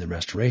prophesying the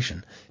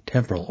restoration,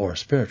 temporal or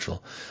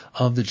spiritual,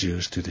 of the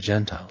Jews through the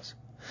Gentiles.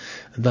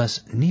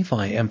 Thus,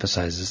 Nephi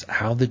emphasizes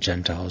how the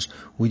Gentiles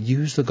would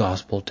use the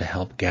gospel to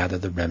help gather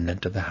the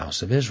remnant of the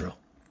house of Israel.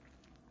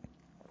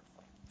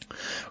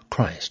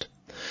 Christ.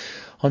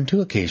 On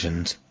two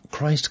occasions,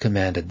 Christ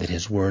commanded that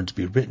his words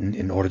be written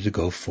in order to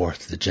go forth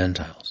to the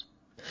Gentiles.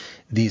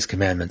 These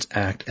commandments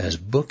act as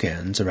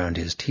bookends around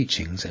his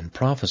teachings and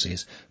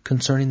prophecies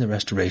concerning the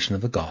restoration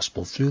of the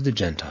gospel through the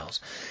Gentiles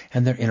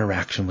and their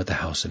interaction with the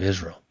house of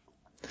Israel.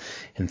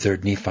 In 3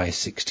 Nephi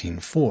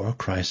 16:4,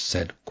 Christ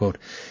said, quote,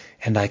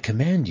 "And I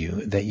command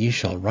you that ye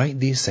shall write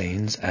these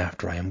sayings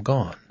after I am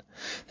gone,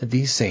 that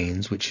these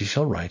sayings which ye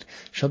shall write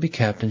shall be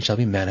kept and shall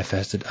be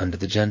manifested unto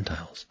the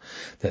Gentiles,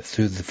 that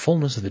through the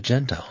fullness of the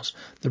Gentiles,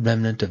 the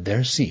remnant of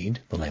their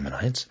seed, the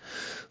Lamanites,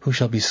 who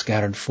shall be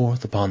scattered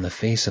forth upon the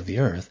face of the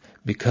earth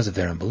because of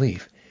their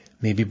unbelief,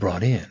 may be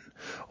brought in,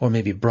 or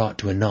may be brought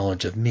to a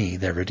knowledge of me,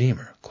 their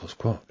Redeemer." Close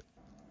quote.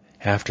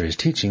 After his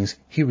teachings,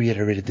 he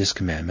reiterated this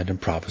commandment and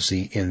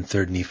prophecy in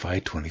 3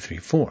 Nephi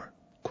 23:4,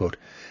 quote,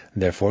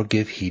 "Therefore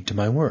give heed to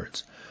my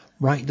words.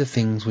 Write the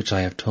things which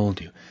I have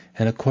told you,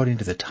 and according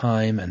to the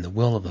time and the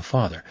will of the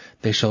Father,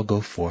 they shall go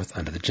forth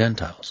unto the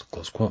Gentiles."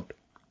 Close quote.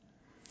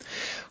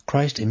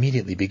 Christ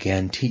immediately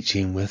began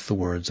teaching with the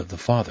words of the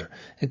Father,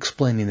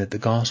 explaining that the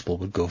gospel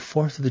would go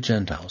forth to the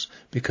Gentiles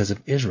because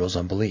of Israel's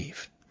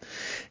unbelief.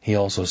 He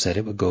also said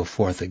it would go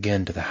forth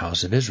again to the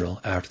house of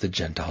Israel after the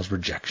Gentiles'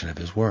 rejection of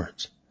his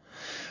words.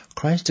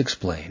 Christ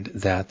explained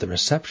that the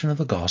reception of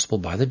the gospel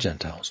by the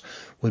Gentiles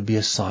would be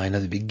a sign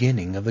of the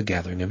beginning of the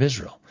gathering of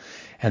Israel,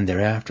 and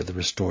thereafter the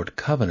restored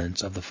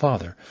covenants of the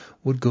Father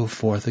would go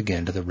forth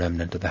again to the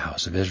remnant of the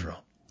house of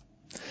Israel.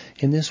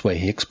 In this way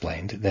he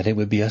explained that it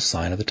would be a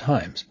sign of the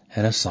times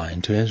and a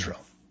sign to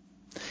Israel.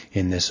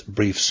 In this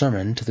brief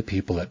sermon to the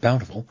people at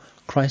Bountiful,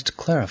 Christ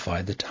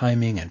clarified the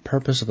timing and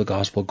purpose of the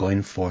gospel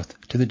going forth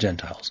to the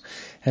Gentiles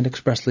and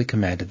expressly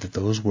commanded that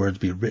those words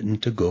be written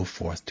to go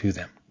forth to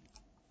them.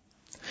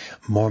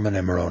 Mormon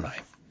and Moroni.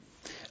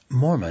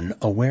 Mormon,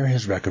 aware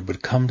his record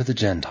would come to the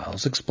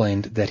Gentiles,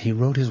 explained that he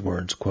wrote his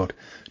words, quote,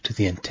 "to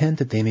the intent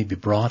that they may be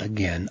brought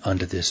again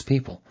unto this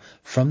people,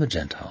 from the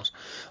Gentiles,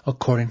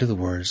 according to the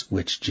words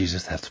which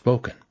Jesus hath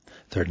spoken."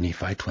 3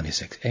 Nephi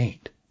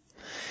 26:8.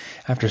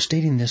 After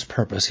stating this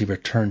purpose, he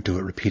returned to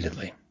it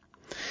repeatedly.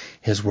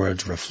 His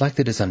words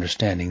reflected his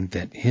understanding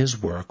that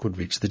his work would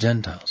reach the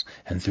Gentiles,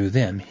 and through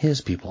them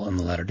his people in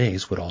the latter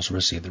days would also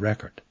receive the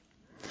record.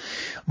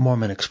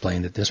 Mormon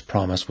explained that this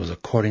promise was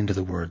according to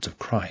the words of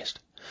Christ.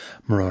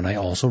 Moroni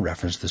also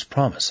referenced this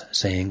promise,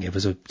 saying it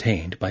was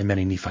obtained by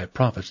many Nephite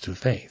prophets through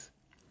faith.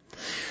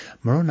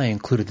 Moroni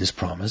included this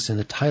promise in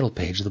the title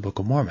page of the Book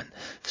of Mormon,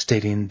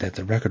 stating that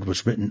the record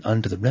was written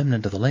unto the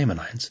remnant of the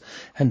Lamanites,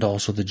 and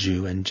also the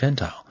Jew and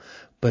Gentile,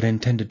 but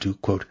intended to,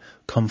 quote,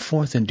 "come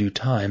forth in due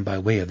time by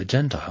way of the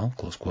Gentile,"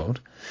 close quote,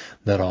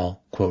 that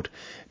all, quote,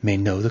 "may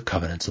know the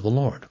covenants of the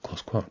Lord,"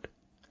 close quote.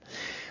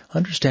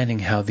 Understanding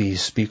how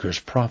these speakers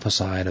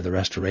prophesied of the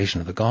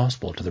restoration of the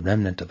gospel to the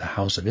remnant of the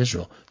house of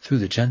Israel through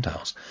the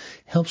Gentiles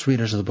helps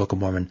readers of the Book of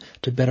Mormon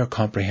to better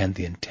comprehend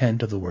the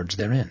intent of the words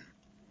therein.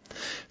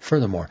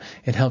 Furthermore,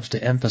 it helps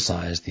to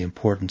emphasize the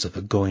importance of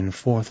the going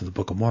forth of the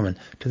Book of Mormon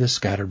to the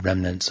scattered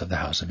remnants of the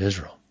house of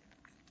Israel.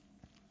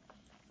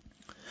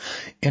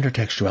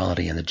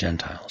 Intertextuality in the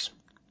Gentiles.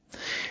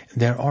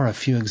 There are a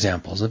few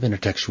examples of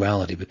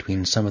intertextuality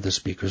between some of the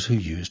speakers who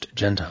used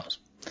Gentiles.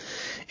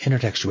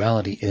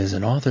 Intertextuality is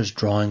an author's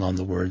drawing on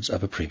the words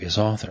of a previous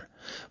author.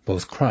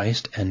 Both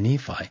Christ and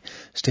Nephi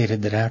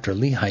stated that after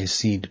Lehi's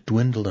seed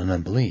dwindled in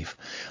unbelief,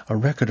 a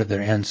record of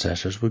their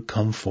ancestors would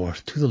come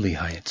forth to the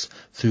Lehites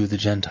through the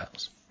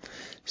Gentiles.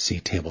 See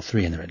Table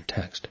 3 in the written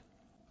text.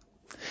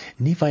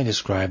 Nephi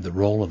described the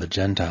role of the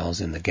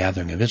Gentiles in the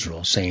gathering of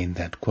Israel, saying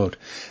that, quote,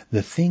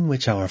 "the thing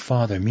which our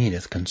father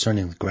meaneth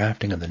concerning the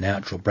grafting of the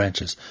natural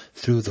branches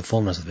through the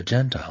fullness of the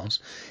Gentiles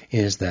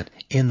is that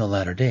in the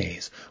latter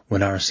days,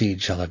 when our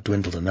seed shall have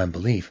dwindled in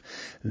unbelief,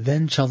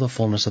 then shall the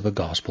fullness of the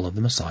gospel of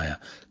the Messiah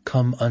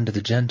come unto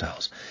the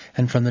Gentiles,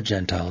 and from the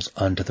Gentiles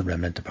unto the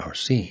remnant of our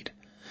seed."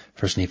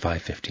 1 Nephi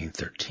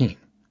 15:13.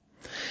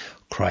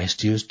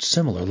 Christ used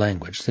similar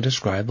language to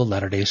describe the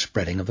latter-day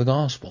spreading of the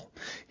gospel.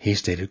 He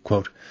stated,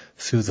 quote,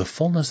 "through the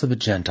fullness of the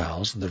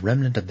Gentiles, the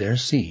remnant of their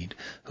seed,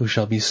 who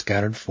shall be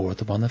scattered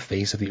forth upon the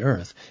face of the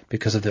earth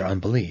because of their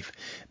unbelief,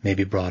 may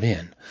be brought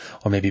in,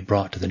 or may be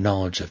brought to the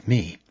knowledge of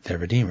me, their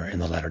Redeemer, in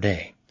the latter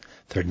day."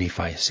 3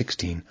 Nephi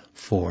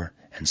 16:4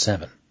 and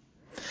 7.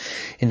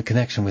 In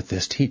connection with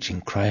this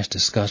teaching, Christ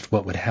discussed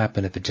what would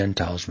happen if the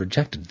Gentiles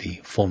rejected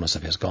the fullness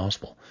of his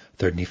gospel.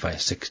 3 Nephi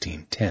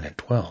 16:10 and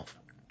 12.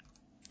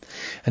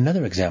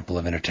 Another example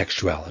of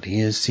intertextuality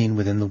is seen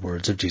within the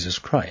words of Jesus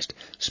Christ,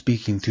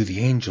 speaking through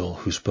the angel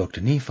who spoke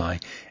to Nephi,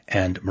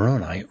 and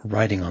Moroni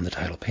writing on the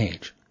title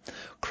page.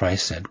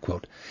 Christ said,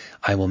 quote,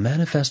 "I will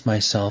manifest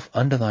myself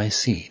unto thy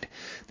seed,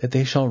 that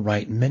they shall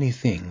write many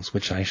things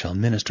which I shall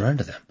minister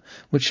unto them,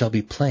 which shall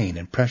be plain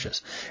and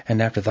precious,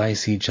 and after thy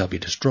seed shall be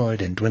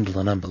destroyed and dwindle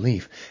in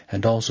unbelief,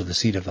 and also the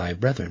seed of thy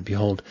brethren,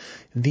 behold,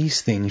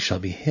 these things shall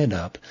be hid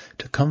up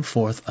to come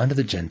forth unto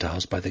the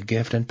Gentiles by the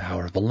gift and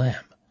power of the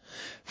Lamb."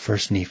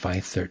 1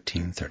 Nephi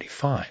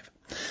 13:35.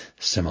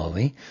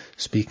 Similarly,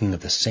 speaking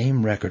of the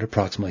same record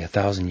approximately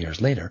 1,000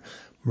 years later,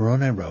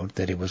 Moroni wrote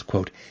that it was,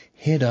 quote,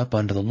 "hid up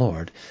unto the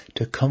Lord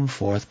to come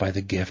forth by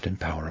the gift and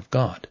power of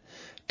God."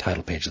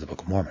 Title page of the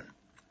Book of Mormon.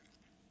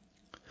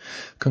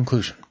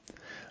 Conclusion.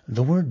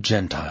 The word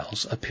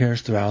Gentiles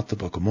appears throughout the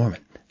Book of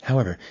Mormon.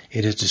 However,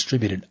 it is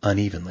distributed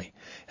unevenly,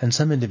 and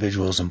some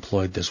individuals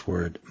employed this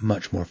word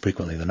much more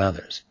frequently than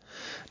others.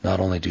 Not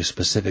only do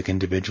specific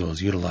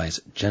individuals utilize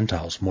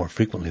Gentiles more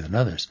frequently than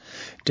others,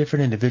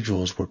 different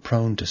individuals were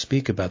prone to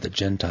speak about the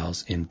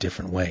Gentiles in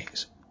different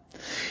ways.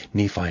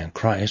 Nephi and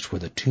Christ were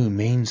the two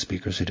main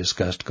speakers who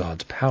discussed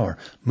God's power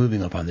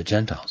moving upon the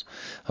Gentiles,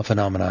 a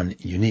phenomenon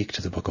unique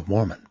to the Book of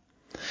Mormon.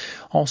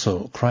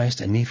 Also,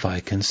 Christ and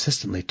Nephi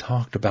consistently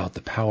talked about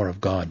the power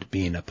of God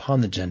being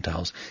upon the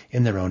Gentiles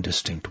in their own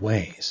distinct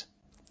ways.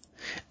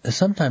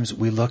 Sometimes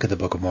we look at the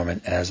Book of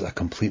Mormon as a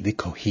completely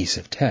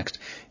cohesive text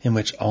in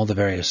which all the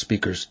various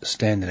speakers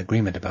stand in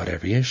agreement about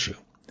every issue.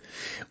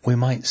 We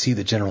might see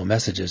the general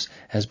messages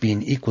as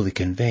being equally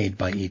conveyed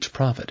by each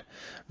prophet,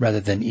 rather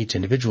than each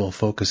individual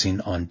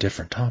focusing on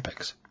different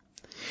topics.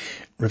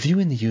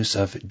 Reviewing the use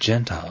of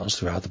Gentiles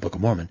throughout the Book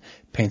of Mormon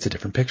paints a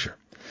different picture.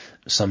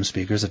 Some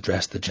speakers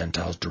addressed the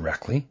Gentiles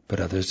directly,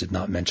 but others did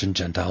not mention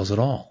Gentiles at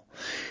all.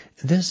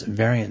 This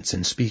variance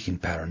in speaking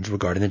patterns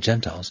regarding the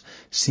Gentiles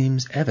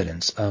seems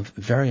evidence of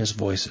various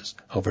voices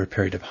over a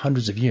period of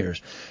hundreds of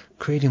years,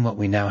 creating what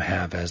we now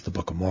have as the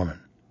Book of Mormon.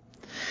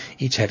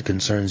 Each had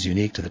concerns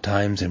unique to the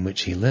times in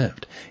which he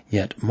lived,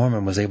 yet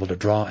Mormon was able to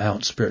draw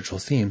out spiritual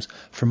themes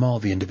from all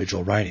the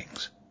individual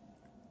writings.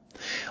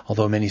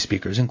 Although many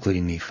speakers,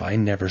 including Nephi,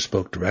 never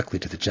spoke directly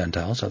to the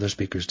Gentiles, other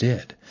speakers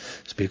did.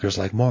 Speakers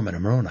like Mormon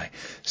and Moroni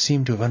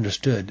seem to have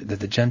understood that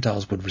the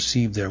Gentiles would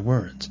receive their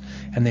words,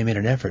 and they made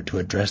an effort to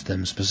address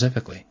them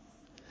specifically.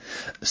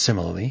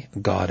 Similarly,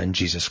 God and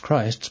Jesus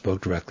Christ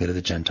spoke directly to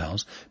the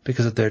Gentiles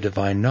because of their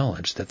divine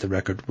knowledge that the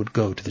record would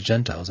go to the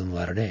Gentiles in the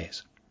latter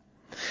days.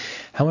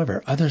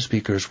 However, other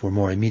speakers were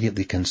more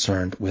immediately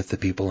concerned with the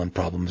people and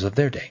problems of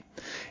their day,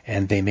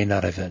 and they may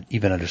not have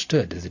even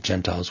understood that the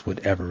Gentiles would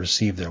ever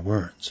receive their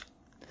words.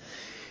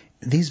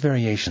 These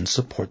variations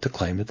support the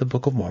claim that the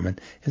Book of Mormon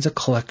is a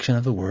collection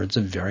of the words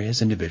of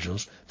various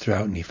individuals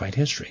throughout Nephite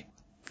history.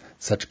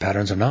 Such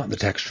patterns are not the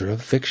texture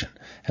of fiction,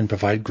 and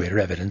provide greater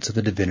evidence of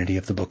the divinity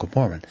of the Book of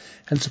Mormon,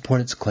 and support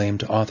its claim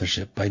to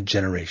authorship by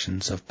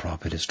generations of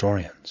prophet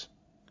historians.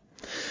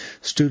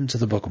 Students of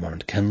the Book of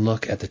Mormon can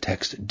look at the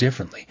text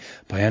differently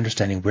by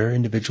understanding where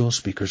individual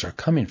speakers are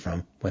coming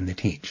from when they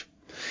teach.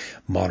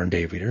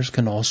 Modern-day readers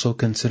can also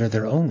consider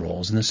their own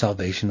roles in the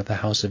salvation of the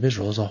house of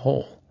Israel as a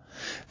whole.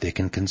 They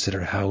can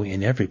consider how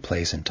in every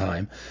place and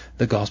time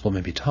the gospel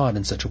may be taught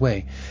in such a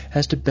way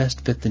as to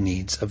best fit the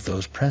needs of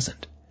those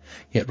present.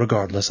 Yet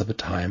regardless of the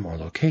time or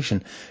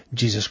location,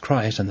 Jesus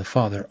Christ and the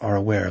Father are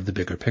aware of the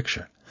bigger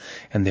picture,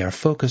 and they are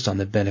focused on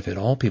the benefit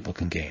all people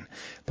can gain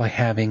by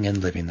having and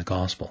living the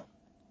gospel.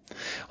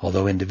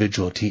 Although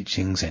individual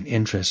teachings and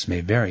interests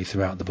may vary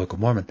throughout the Book of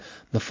Mormon,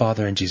 the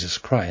Father and Jesus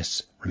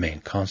Christ remain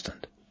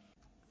constant.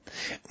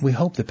 We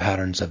hope the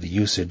patterns of the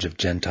usage of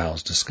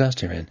Gentiles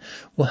discussed herein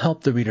will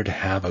help the reader to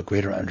have a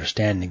greater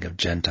understanding of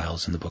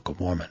Gentiles in the Book of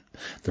Mormon,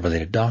 the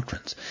related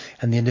doctrines,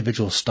 and the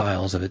individual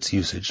styles of its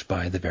usage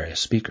by the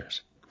various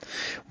speakers.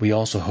 We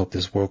also hope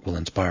this work will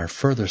inspire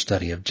further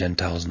study of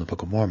Gentiles in the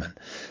Book of Mormon,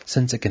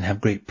 since it can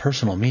have great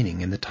personal meaning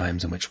in the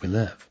times in which we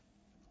live.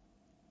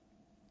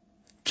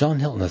 John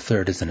Hilton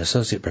III is an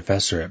associate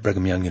professor at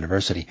Brigham Young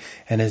University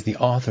and is the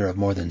author of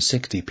more than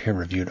 60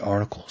 peer-reviewed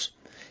articles.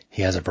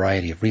 He has a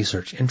variety of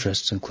research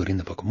interests, including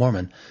the Book of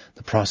Mormon,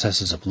 the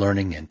processes of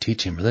learning and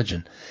teaching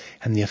religion,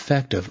 and the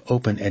effect of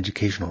open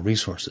educational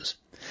resources.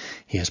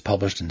 He has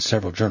published in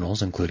several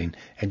journals, including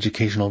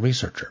Educational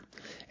Researcher,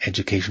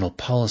 Educational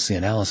Policy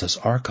Analysis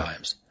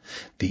Archives,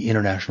 the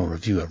International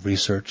Review of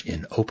Research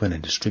in Open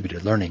and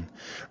Distributed Learning,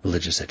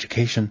 Religious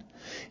Education,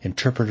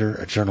 Interpreter,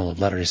 a Journal of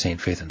Latter-day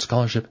Saint Faith and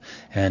Scholarship,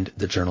 and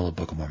the Journal of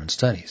Book of Mormon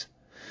Studies.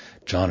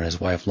 John and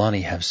his wife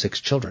Lonnie have 6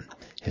 children.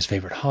 His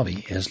favorite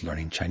hobby is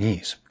learning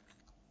Chinese.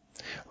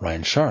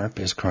 Ryan Sharp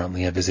is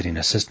currently a visiting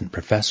assistant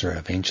professor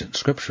of ancient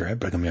scripture at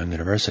Brigham Young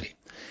University.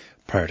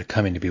 Prior to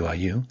coming to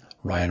BYU,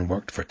 Ryan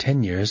worked for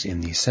 10 years in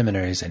the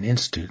Seminaries and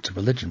Institutes of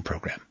Religion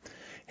program.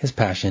 His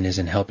passion is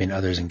in helping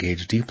others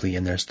engage deeply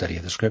in their study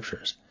of the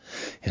Scriptures.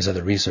 His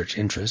other research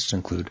interests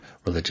include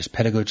religious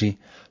pedagogy,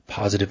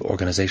 positive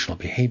organizational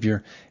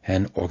behavior,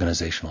 and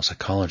organizational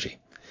psychology.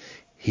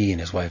 He and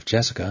his wife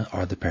Jessica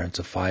are the parents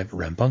of 5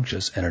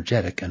 rambunctious,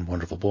 energetic, and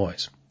wonderful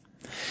boys.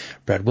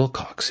 Brad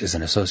Wilcox is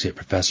an associate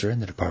professor in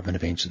the Department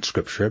of Ancient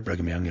Scripture at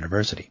Brigham Young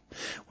University,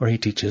 where he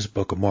teaches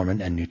Book of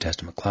Mormon and New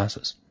Testament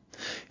classes.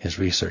 His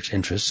research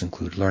interests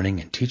include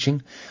learning and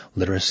teaching,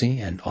 literacy,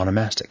 and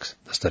onomastics,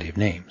 the study of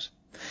names.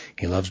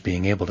 He loves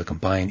being able to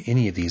combine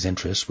any of these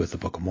interests with the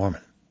Book of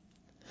Mormon.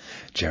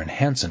 Jaron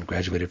Hansen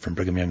graduated from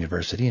Brigham Young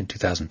University in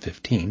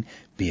 2015,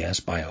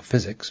 B.S.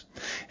 Biophysics,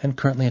 and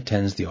currently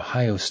attends the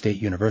Ohio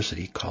State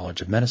University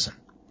College of Medicine.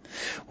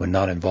 When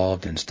not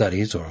involved in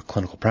studies or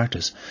clinical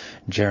practice,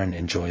 Jaron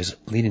enjoys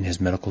leading his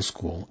medical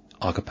school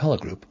a cappella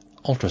group,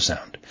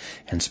 Ultrasound,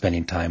 and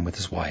spending time with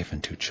his wife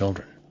and 2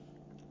 children.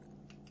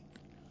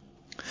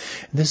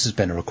 This has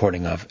been a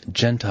recording of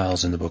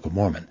Gentiles in the Book of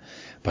Mormon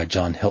by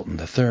John Hilton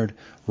III,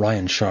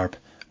 Ryan Sharp,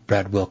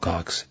 Brad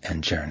Wilcox,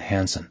 and Jaron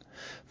Hansen.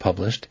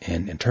 published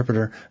in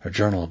Interpreter, a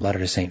Journal of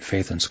Latter-day Saint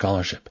Faith and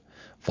Scholarship,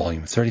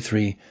 Volume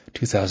 33,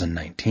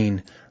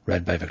 2019,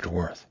 read by Victor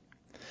Worth.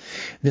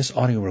 This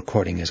audio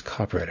recording is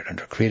copyrighted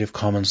under Creative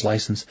Commons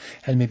license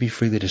and may be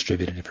freely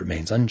distributed if it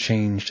remains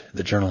unchanged.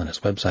 The journal and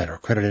its website are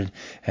accredited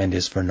and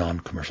is for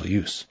non-commercial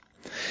use.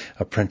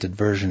 A printed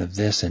version of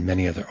this and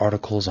many other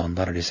articles on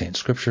Latter-day Saint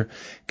Scripture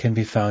can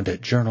be found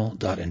at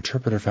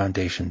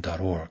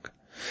journal.interpreterfoundation.org.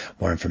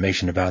 More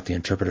information about the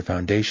Interpreter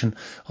Foundation,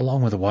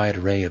 along with a wide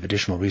array of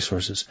additional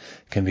resources,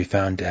 can be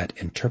found at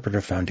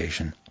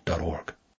interpreterfoundation.org.